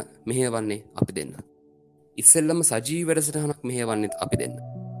වැඩසටහන මෙහෙයවන්නේ අපි දෙන්න. ඉස්සෙල්ලම සජීවී වැඩසටහනක් මෙහෙයවන්නෙත් අපි දෙන්න.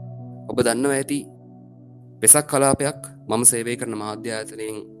 ඔබ දන්නවා ඇති වෙසක් කලාපයක් මම සේවය කරන මාධ්‍ය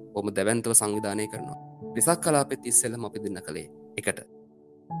ආයතනයෙන් ඔබ දැවැන්තව සංවිධානය කරනවා. වෙසක් කලාපෙත් ඉස්සෙල්ලම අපි දෙන්න කළේ එකට.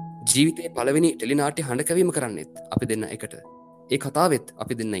 ජීවිතේ පළවෙනි ටෙලිනාට්‍ය හඬ කැවීම කරන්නෙත් අපි දෙන්න එකට. ඒ කතාවෙත්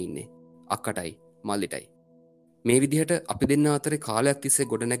අපි දෙන්න ඉන්නේ අක්කටයි මල්ලිටයි. මේ විදිහට අපි දෙන්න අතරේ කාලයක් තිස්සේ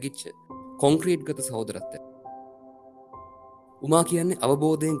ගොඩනැගිච්ච කොන්ක්‍රීට් ගත සහෝදරත්වය. උමා කියන්නේ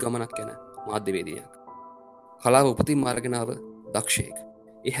අවබෝධයෙන් ගමනක් යන මාධ්‍යවේදියෙක්. කලාව උපතින් මාර්ගනාව දක්ෂයෙක්.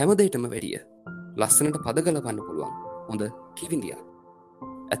 ඒ හැම දෙයකටම වැඩිය ලස්සනට පද ගලපන්න පුළුවන් හොඳ කිවිඳියා.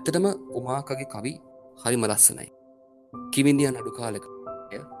 ඇත්තටම උමාකගේ කවි හරිම ලස්සනයි. කිවිඳියා නඩු කාලෙක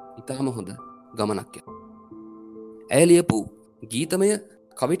ඉතාම හොඳ ගමනක් යන. ඇය ලියපු ගීතමය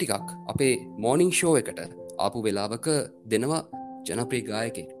කවි ටිකක් අපේ මෝර්නිං ෂෝ එකට ආපු වෙලාවක දෙනවා ජනප්‍රිය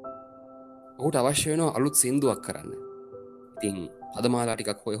ගායකයෙක්. ඔහුට අවශ්‍ය වෙනවා අලුත් සින්දුවක් කරන්න. ඉතින් පදමාලා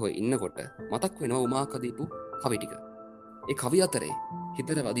ටිකක් හොය ඉන්නකොට මතක් වෙනවා උමාක දීපු කවි ටික. ඒ කවි අතරේ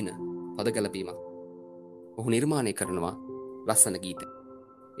හිතට වදින පද ගැලපීමක් ඔහු නිර්මාණය කරනවා ලස්සන ගීත.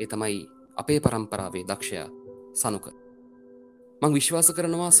 ඒ තමයි අපේ පරම්පරාවේ දක්ෂයා සනුක. මං විශ්වාස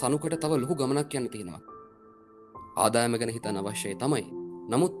කරනවා සනුකට තව ලොකු ගමනක් යන්න තියෙනවා. ආදායම ගැන හිතන්න අවශ්‍යයි තමයි.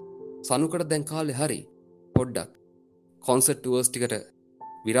 නමුත් සනුකට දැන් කාලේ හරි පොඩ්ඩක් කොන්සර්ට් ටුවර්ස් ටිකට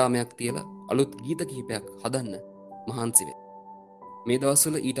විරාමයක් තියලා අලුත් ගීත කිහිපයක් හදන්න මහන්සි වෙන්න. මේ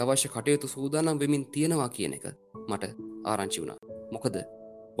දවස්වල ඊට අවශ්‍ය කටයුතු සූදානම් වෙමින් තියෙනවා කියන එක මට ආරංචි වුණා. මොකද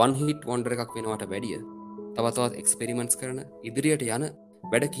one hit wonder එකක් වෙනවට වැඩිය තව තවත් එක්ස්පෙරිමන්ට්ස් කරන ඉදිරියට යන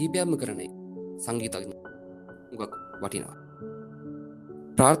වැඩ කිහිපයක්ම කරන එක සංගීතඥ උගක් වටිනවා.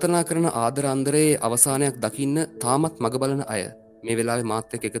 ප්‍රාර්ථනා කරන ආදර අන්දරේ අවසානයක් දකින්න තාමත් මග බලන අය මේ වෙලාවේ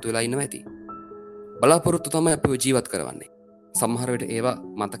මාත් එක්ක එකතු වෙලා ඉන්නවා ඇති. බලාපොරොත්තු තමයි අපිව ජීවත් කරවන්නේ. සමහර විට ඒවා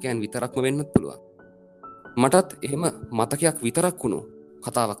මතකයන් විතරක්ම වෙන්නත් පුළුවන්. මටත් එහෙම මතකයක් විතරක් වුණු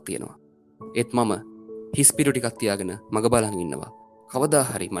කතාවක් තියෙනවා. ඒත් මම හිස්පිරු ටිකක් තියාගෙන මග බලන් ඉන්නවා. කවදා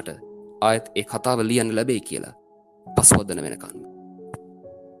හරි මට ආයෙත් ඒ කතාව ලියන්න ලැබෙයි කියලා පස්වදන වෙනකන්.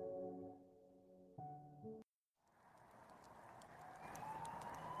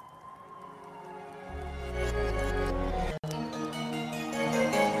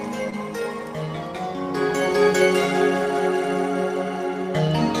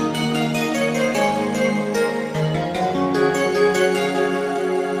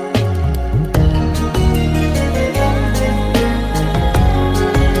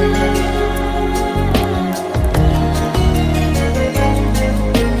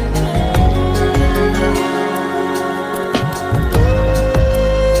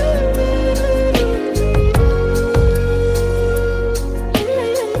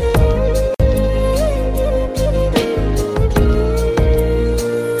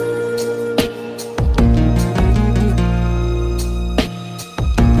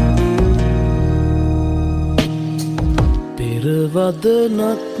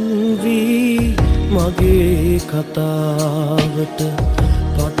 වදනත් වී මගේ කතාවට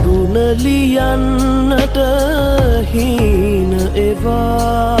පටුන ලියන්නට හීන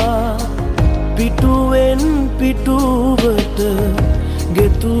එවා පිටුවෙන් පිටුවට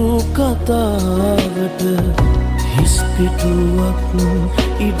ගෙතු කතාවට හිස් පිටුවක්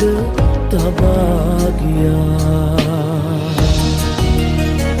ඉඩ තබා ගියා.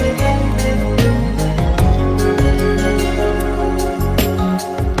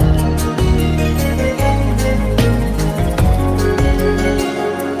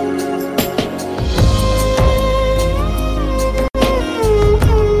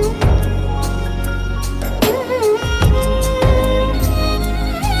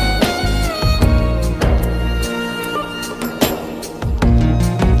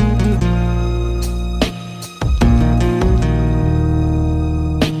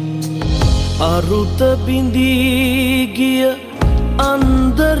 අරුත බිඳී ගිය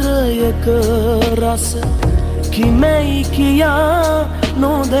අන්දරයක රස කිමැයි කියා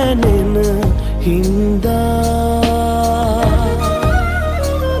නොදැනෙන හින්දා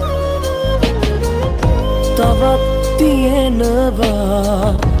තවත්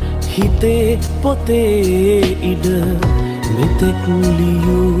තියෙනවා හිතේ පොතේ ඉඩ මෙතෙක්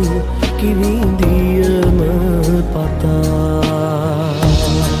ලියූ කිවිඳියම පතා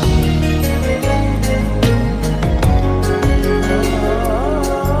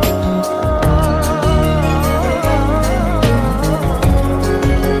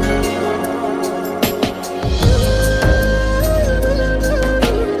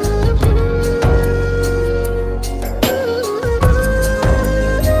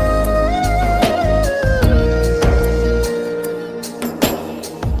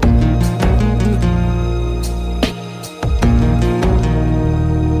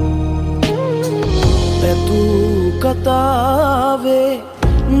කතාවේ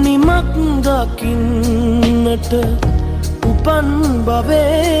නිමක් දකින්නට උපන්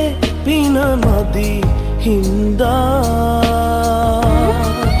බවේ පිනමදි හින්දා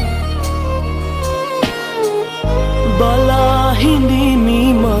බලා හිඳිමි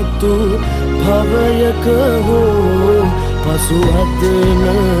මතු භවයක හෝ පසු අදන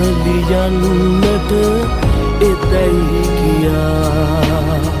ලියන්නට එතැයි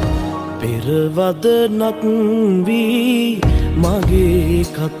කියා පෙරවදනක් වී මගේ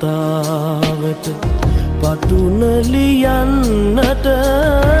කතාවට පටුන ලියන්නට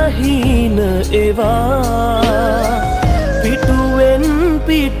හීන එවා පිටුවෙන්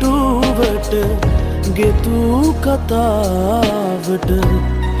පිටුවට ගෙතු කතාවට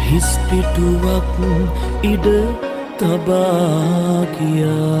හිස් පිටුවක් ඉඩ තබා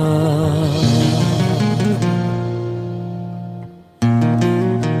ගියා.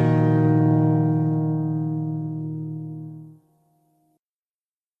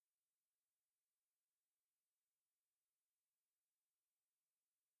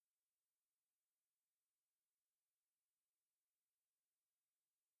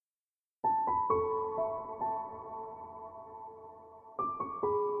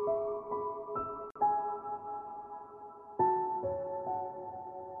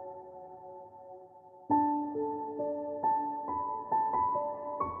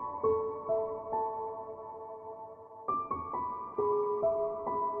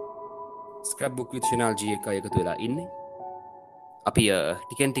 ස්ක්‍රැප් බුක් විත් ෂනල් ජී එක එකතු වෙලා ඉන්නේ. අපි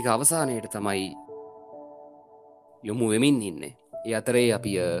ටිකෙන් ටික අවසානයට තමයි යොමු වෙමින් ඉන්නේ. ඒ අතරේ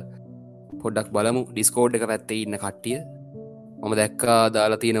අපි පොඩ්ඩක් බලමු ඩිස්කෝඩ් එක පැත්තේ ඉන්න කට්ටිය. මම දැක්කා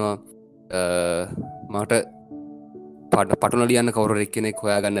දාලා තියෙනවා මට පටුන ලියන්න කවුරුවෙක් කෙනෙක්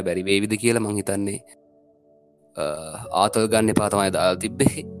හොයාගන්න බැරි වේවිද කියලා. මං හිතන්නේ ආතල් ගන්න එපා තමයි දාලා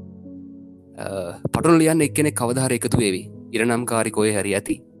තිබ්බේ. පටුන ලියන්න එක්කෙනෙක් කවදා හරි එකතු වේවි. ඉරණම්කාරී කොහේ හරි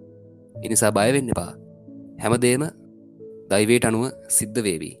ඇති. එනිසා බය වෙන්න එපා. හැමදේම දෛවයට අනුව සිද්ධ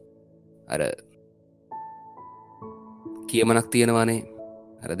වේවි. අර කියමනක් තියෙනවානේ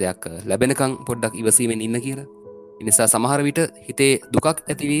අර දෙයක් ලැබෙනකං පොඩ්ඩක් ඉවසීමෙන් ඉන්න කියලා. එනිසා සමහර විට හිතේ දුකක්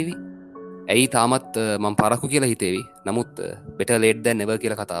ඇතිවේවි. ඇයි තාමත් මං පරක්කු කියලා හිතේවි. නමුත් better late than never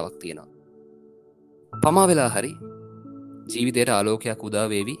කියලා කතාවක් තියෙනවා. පමා වෙලා හරි ජීවිතයට ආලෝකයක් උදා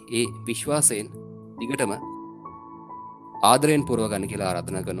වේවි. ඒ විශ්වාසයෙන් දිගටම ආදරයෙන් පුරව ගන්න කියලා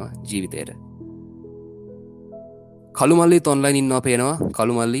ආරාධනා කරනවා ජීවිතයට. කළුමල්ලිත් ඔන්ලයින් ඉන්නවා පේනවා.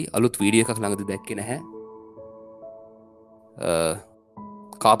 කළුමල්ලි අලුත් වීඩියෝ එකක් ළඟදී දැක්කේ නැහැ.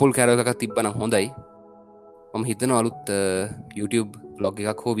 කාපුල් කැරෝ එකක් තිබ්බනම් හොඳයි. මම හිතනවා අලුත් YouTube බ්ලොග්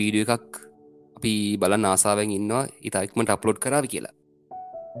එකක් හෝ වීඩියෝ එකක් අපි බලන්න ආසාවෙන් ඉන්නවා. ඉතා ඉක්මනට අප්ලෝඩ් කරાવી කියලා.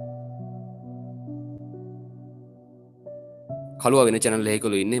 කළුවා වෙන channel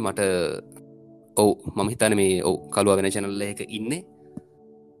එකකලු ඉන්නේ. මට ඔව් මම හිතන්නේ මේ ඔව් කළුවා වෙන channel එකක ඉන්නේ.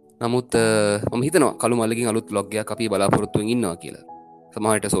 නමුත් මම හිතනවා කළු මල්ලකින් අලුත් vlog එකක් අපි බලාපොරොත්තුෙන් ඉන්නවා කියලා.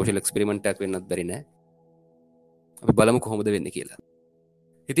 සමහරවිට social experiment එකක් වෙන්නත් බැරි නෑ. අපි බලමු කොහොමද වෙන්නේ කියලා.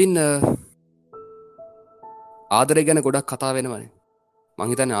 ඉතින් ආදරය ගැන ගොඩක් කතා වෙනවනේ. මං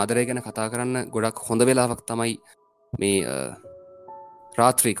හිතන්නේ ආදරය ගැන කතා කරන්න ගොඩක් හොඳ වෙලාවක් තමයි මේ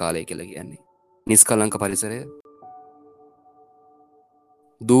රාත්‍රී කාලය කියලා කියන්නේ. නිස්කලංක පරිසරය,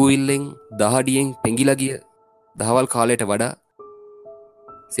 දූවිල්ලෙන් දහඩියෙන් පෙඟිලා ගිය දහවල් කාලයට වඩා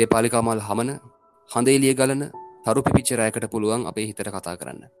සේපාලිකා මල් හමන හඳේලිය ගලන තරු පිපිච්ච රැයකට පුළුවන් අපේ හිතට කතා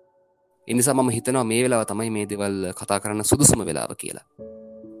කරන්න. ඒ නිසා මම හිතනවා මේ වෙලාව තමයි මේ දේවල් කතා කරන්න සුදුසුම වෙලාව කියලා.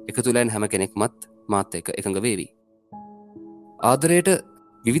 එකතු වෙලා හැම කෙනෙක්මත් මාත් එක්ක එකඟ වේවි. ආදරයට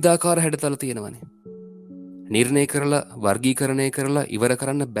විවිධාකාර හැඩතල තියෙනවනේ. නිර්ණය කරලා වර්ගීකරණය කරලා ඉවර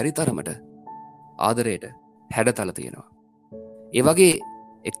කරන්න බැරි තරමට ආදරයට හැඩතල තියෙනවා. ඒ වගේ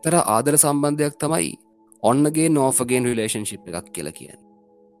එක්තරා ආදර සම්බන්ධයක් තමයි ඔන්නගේ නෝෆගේන් රිලේෂන්ෂිප් එකක් කියලා කියන්නේ.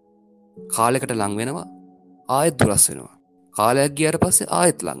 කාලයකට ලං වෙනවා, ආයෙත් දුරස් වෙනවා. කාලයක් ගියාට පස්සේ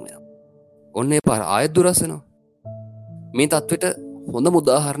ආයෙත් ලං වෙනවා. ඔන්න ඒ පාර ආයෙත් දුරස් වෙනවා. මේ තත්වෙට හොඳම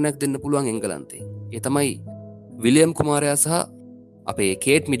උදාහරණයක් දෙන්න පුළුවන් එංගලන්තේ. ඒ තමයි විලියම් කුමාරයා සහ අපේ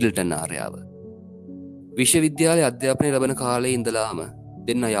කේට් මිඩල්ටන් ආර්යාව. විශ්වවිද්‍යාලයේ අධ්‍යාපනය ලබන කාලේ ඉඳලාම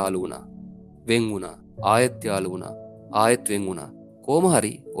දෙන්න යාළු වුණා. වෙන් වුණා. ආයෙත් යාළු වුණා. ආයෙත් වෙන් වුණා. කොහොම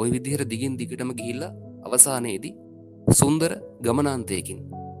හරි ওই විදිහට දිගින් දිගටම ගිහිල්ලා අවසානයේදී සුන්දර ගමනාන්තයකින්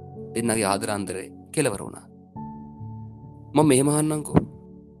දෙන්නගේ ආදරාන්තරේ කෙලවර වුණා. මම මෙහෙම අහන්නම්කෝ.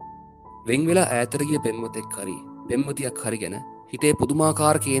 වෙන් වෙලා ඈතට ගිය පෙම්වතෙක් හරි පෙම්වතියක් හරි ගැන හිතේ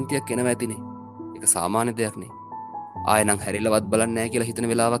පුදුමාකාර කේන්තියක් එනවා ඇතිනේ. ඒක සාමාන්‍ය දෙයක් නේ. ආයෙ නම් හැරිලවත් බලන්නේ නැහැ කියලා හිතන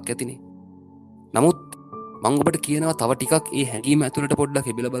වෙලාවක් ඇතිනේ. නමුත් මම ඔබට කියනවා තව ටිකක් ඒ හැඟීම ඇතුළට පොඩ්ඩක්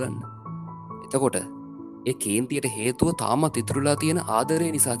එබිලා බලන්න. එතකොට ඒ කේන්තියට හේතුව තාමත් ඉතුරුලා තියෙන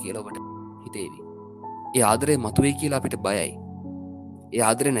ආදරය නිසා කියලා ඔබට හිතේවි. ඒ ආදරය මතුවේ කියලා අපිට බයයි. ඒ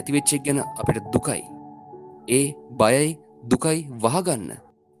ආදරය නැති වෙච්ච එක ගැන අපිට දුකයි. ඒ බයයි දුකයි වහගන්න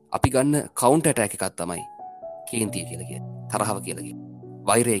අපි ගන්න කවුන්ටර් ඇටැක් එකක් තමයි කේන්තිය කියලා කියන්නේ. තරහව කියලා කියන්නේ.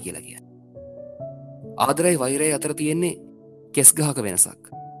 වෛරය කියලා කියන්නේ. ආදරයයි වෛරයයි අතර තියෙන්නේ කෙස් ගහක වෙනසක්.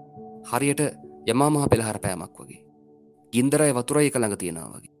 හරියට යමා මහ පෙළහර පෑමක් වගේ. ගින්දරයි වතුරයි එක ළඟ තියෙනවා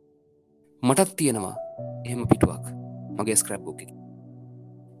වගේ. මටත් තියෙනවා එහෙම පිටුවක් මගේ ස්ක්‍රැප් බුක් එකේ.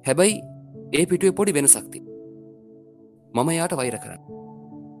 හැබැයි ඒ පිටුවේ පොඩි වෙනසක් තියෙනවා. මම යාට වෛර කරන්නේ.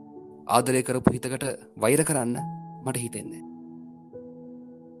 ආදරය කරපු හිතකට වෛර කරන්න මට හිතෙන්නේ.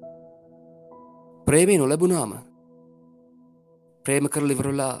 ප්‍රේමේ නොලැබුණාම ප්‍රේම කරලා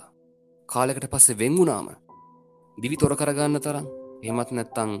ඉවරලා කාලයකට පස්සේ වෙන් වුණාම දිවි තොර කරගන්න තරම් එහෙමත්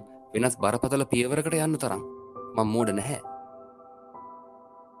නැත්නම් වෙනස් බරපතල පියවරකට යන්න තරම් මම මෝඩ නැහැ.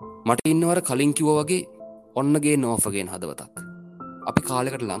 මට ඉන්නවර කලින් කිව්වා වගේ ඔන්නගේ නෝෆගෙන් හදවතක්. අපි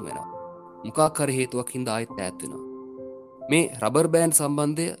කාලයකට ලං වෙනවා. මොකක් හරි හේතුවක් හින්දා ආයෙත් ඈත් වෙනවා. මේ රබර් බෑන්ඩ්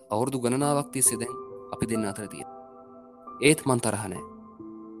සම්බන්ධය අවුරුදු ගණනාවක් තිස්සේ දැන් අපි දෙන්න අතර තියෙනවා. ඒත් මං තරහ නැහැ.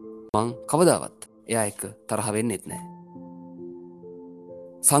 මං කවදාවත් එයා එක්ක තරහ වෙන්නෙත් නැහැ.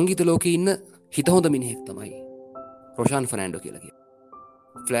 සංගීත ලෝකේ ඉන්න හිත හොඳ මිනිහෙක් තමයි රොෂාන් ෆර්නැන්ඩෝ කියලා කියන්නේ.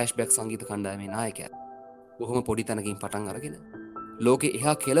 ෆ්ලෑෂ්බැක් සංගීත කණ්ඩායමේ නායකයා. බොහොම පොඩි තැනකින් පටන් අරගෙන ලෝකේ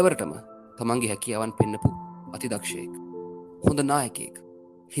එහා කෙළවරටම තමන්ගේ හැකියාවන් පෙන්නපු අතිදක්ෂයෙක්. හොඳ නායකයෙක්.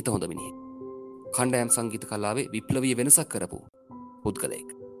 හිත හොඳ මිනිහෙක්. කණ්ඩායම් සංගීත කලාවේ විප්ලවීය වෙනසක් කරපු පුද්ගලයෙක්.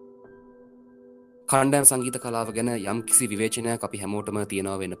 කණ්ඩායම් සංගීත කලාව ගැන යම් කිසි විවේචනයක් අපි හැමෝටම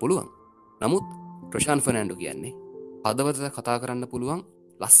තියනවා වෙන්න පුළුවන්. නමුත් රොෂාන් ෆර්නැන්ඩෝ කියන්නේ හදවතට කතා කරන්න පුළුවන්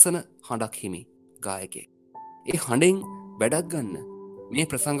ලස්සන හඬක් හිමි ගායකයෙක්. ඒ හඬෙන් වැඩක් ගන්න මේ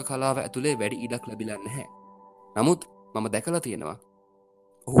ප්‍රසංග කලාව ඇතුලේ වැඩි ඉඩක් ලැබිලා නැහැ. නමුත් මම දැකලා තියෙනවා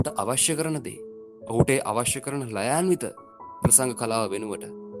ඔහුට අවශ්‍ය කරන දේ, ඔහුට අවශ්‍ය කරන ලයාන්විත ප්‍රසංග කලාව වෙනුවට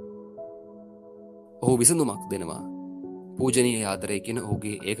ඔහු විසඳුමක් දෙනවා. පූජනීය ආදරය කියන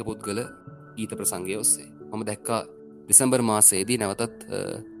ඔහුගේ ඒකපුද්ගල ගීත ප්‍රසංගය ඔස්සේ. මම දැක්කා දෙසැම්බර් මාසයේදී නැවතත්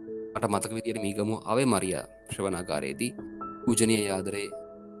මට මතක විදියට මීගමුව අවේ මරියා ශ්‍රවණාගාරයේදී පූජනීය ආදරේ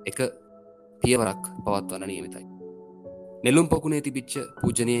එක පියවරක් පවත්වන්න නියමිතයි. නෙළුම් පොකුණේ තිබිච්ච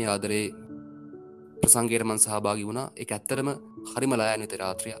පූජනීය ආදරේ ප්‍රසංගයට මම සහභාගී වුණා. ඒක ඇත්තටම හරිම ලයාන්විත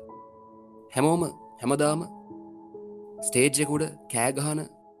රාත්‍රියක්. හැමෝම හැමදාම ස්ටේජ් එක උඩ කෑ ගහන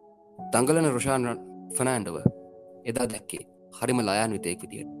දඟලන රොෂාන් ෆර්නැන්ඩෝව එදා දැක්කේ හරිම ලයාන්විතයෙක්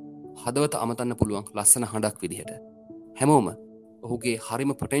විදියට. හදවත අමතන්න පුළුවන් ලස්සන හඬක් විදිහට. හැමෝම ඔහුගේ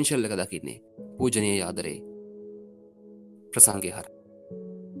හරිම පොටෙන්ෂල් එක දකින්නේ පූජනීය ආදරේ ප්‍රසංගය හරහා.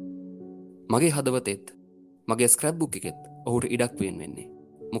 මගේ හදවතෙත් මගේ ස්ක්‍රැප් බුක් එකෙත් ඔහුට ඉඩක් වෙන්නේ.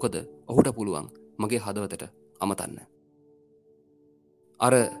 මොකද ඔහුට පුළුවන් මගේ හදවතට අමතන්න.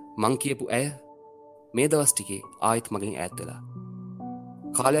 අර මං කියපු ඇය මේ දවස් ටිකේ ආයෙත් මගෙන් ඈත් වෙලා.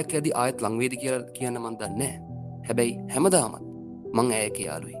 කාලයක් යද්දී ආයෙත් ලං වේද කියලා කියන්න මන් දන්නේ නැහැ. හැබැයි හැමදාම මං ඇය එක්ක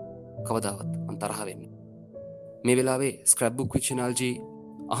යාළුවෙයි. කවදාවත් මං තරහ වෙන්නේ. මේ වෙලාවේ ස්ක්‍රැප් බුක් විචනල්ජී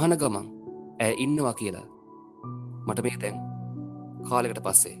අහන ගමන් ඇය ඉන්නවා කියලා මට මේ දැන් කාලයකට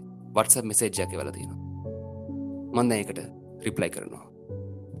පස්සේ WhatsApp message එකක් එවලා තියෙනවා. මම දැන් ඒකට reply කරනවා.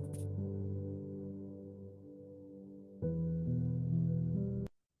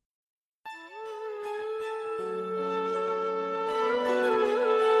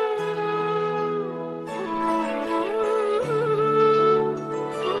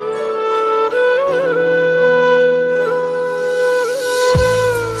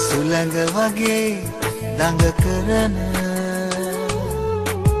 සුළඟ වගේ දඟ කරන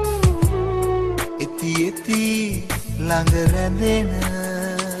ඉති ඉති ළඟ රැඳෙන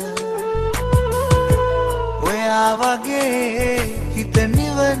ඔයා වගේ හිත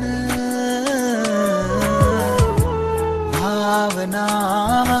නිවන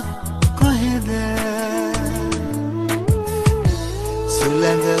භාවනාවක් කොහෙද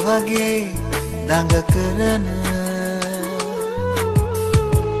සුළඟ වගේ දඟ කරන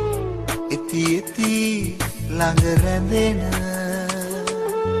ඉති ඉති ළඟ රැඳෙන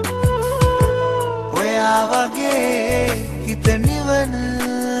ඔයා වගේ හිත නිවන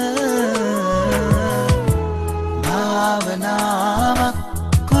භාවනාවක්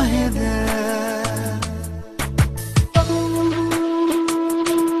කොහෙද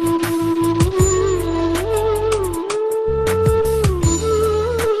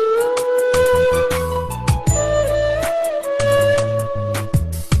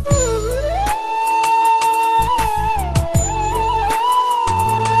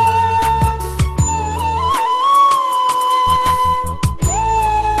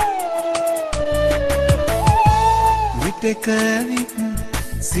විටකවිත්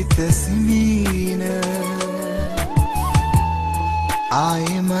සිත සිමීන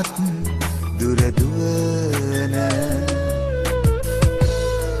ආයෙමත් දුරදුවන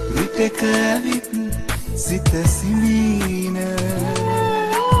විටකවිත් සිත සිමීන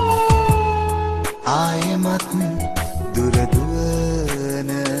ආයෙමත්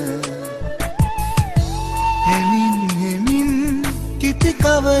දුරදුවන හෙමින් හෙමින්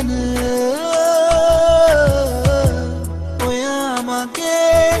කිතිකවන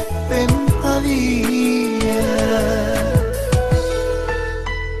පෙම් කවිය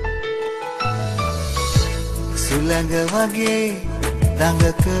සුළඟ වගේ දඟ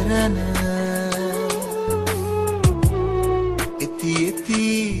කරන ඉති ඉති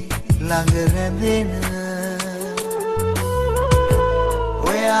ළඟ රැඳෙන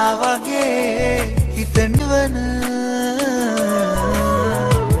ඔයා වගේ හිත නිවන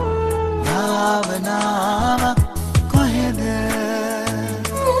භාවනාවක් කොහෙද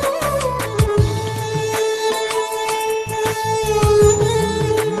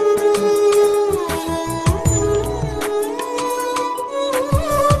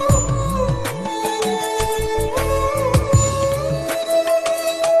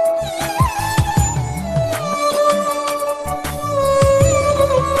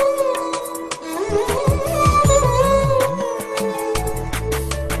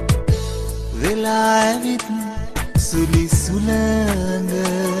වෙලාවිත් සුලි සුළඟ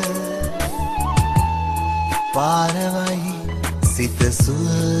පාරවයි සිත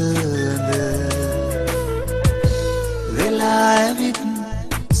සුවඳ වෙලාවිත්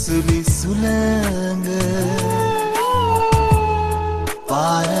සුලි සුළඟ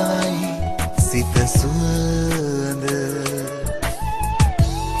පාරවයි සිත සුවඳ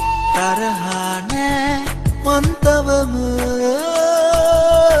තරහා නෑ මන්තවම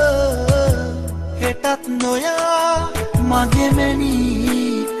හෙටත් නොයා මගේ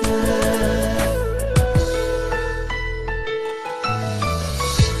මැනීක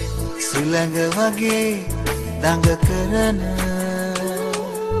සුළඟ වගේ දඟ කරන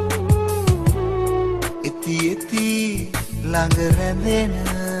ඉති ඉති ළඟ රැඳෙන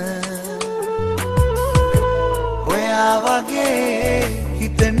ඔයා වගේ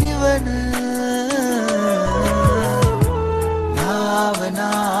හිත නිවන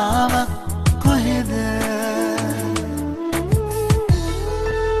භාවනාවක් කොහෙද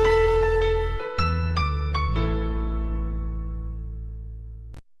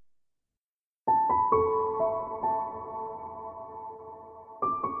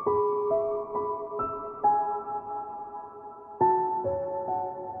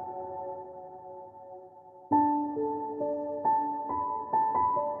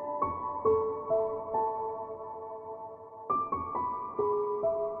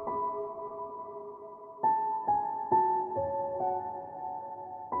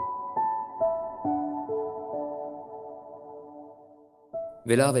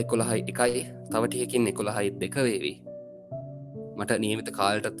වෙලාව 11:01 තව ටිකකින් 11:02 වේවි. මට නියමිත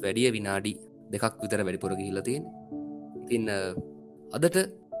කාලයටත් වැඩිය විනාඩි 2ක් විතර වැඩිපුර ගිහිල්ලා තියෙන්නේ. ඉතින් අදට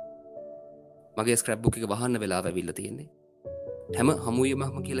මගේ ස්ක්‍රැප් බුක් එක වහන්න වෙලාව ඇවිල්ලා තියෙන්නේ. හැම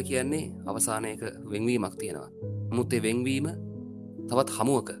හමුවීමක්ම කියලා කියන්නේ අවසානයක වෙන්වීමක් තියෙනවා. නමුත් ඒ වෙන්වීම තවත්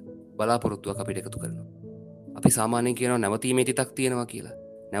හමුවක බලාපොරොත්තුවක් අපිට එකතු කරනවා. අපි සාමාන්‍යයෙන් කියනවා නැවතීමේ තිතක් තියෙනවා කියලා.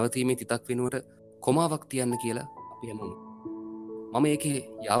 නැවතීමේ තිතක් වෙනුවට කොමාවක් තියන්න කියලා අපි හැමෝම. මම ඒකේ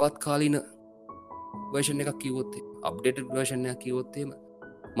යාවත් කාලීන වර්ෂන් එකක් කිව්වොත් අප්ඩේටඩ් වර්ෂන් එකක් කිව්වොත් එහෙම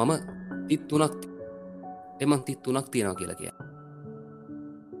මම 33ක් තියෙනවා කියලා කියන්නේ.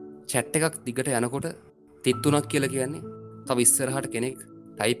 චැට් එකක් දිගට යනකොට 33ක් කියලා කියන්නේ තව ඉස්සරහට කෙනෙක්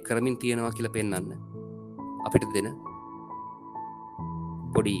ටයිප් කරමින් තියෙනවා කියලා පෙන්වන්න අපිට දෙන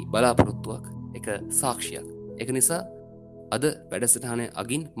පොඩි බලාපොරොත්තුවක්, එක සාක්ෂියක්. ඒක නිසා අද වැඩසටහනේ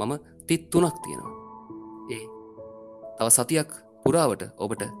අගින් මම 33ක් තියෙනවා. ඒ තව සතියක් පුරාවට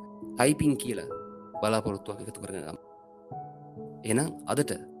ඔබට ටයිපින් කියලා බලාපොරොත්තුවක් එකතු කරගෙන ගමු. එහෙනම්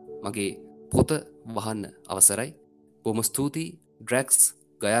අදට මගේ පොත වහන්න අවසරයි. බොහොම ස්තුතියි ඩ්‍රැක්ස්,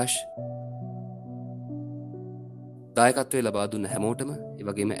 ගයාෂ් දායකත්වය ලබා දුන්න හැමෝටම. ඒ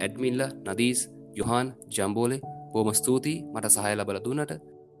වගේම ඇඩ්මින්ලා, නදීස්, යොහාන්, ජම්බෝලේ බොහොම ස්තුතියි මට සහාය ලබා දුන්නට.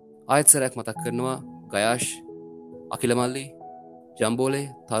 ආයෙත් සරයක් මතක් කරනවා ගයාෂ්, අකිල මල්ලි, ජම්බෝලේ,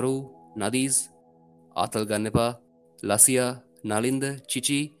 තරු, නදීස්, ආතල් ගන්න එපා, ලසියා, නලින්ද,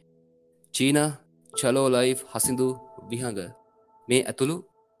 චිචි, චීනා, චලෝ ලයිව්, හසිඳු, විහඟ මේ ඇතුළු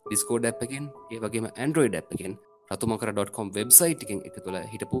ඩිස්කෝඩ් ඇප් එකෙන් ඒ වගේම Android ඇප් එකෙන් රතුමකර.com වෙබ්සයිට් එකෙන් එක තුළ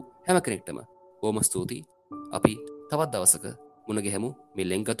හිටපු හැම කෙනෙක්ටම බොහොම ස්තුතියි. අපි තවත් දවසක මුණ ගැහෙමු. මේ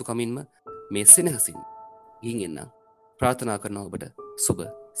ලෙන්ගතු කමින්ම මේ සෙනෙහසින් ගිහින් එන්න ප්‍රාර්ථනා කරනවා ඔබට සුබ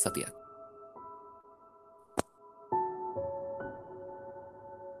සතියක්.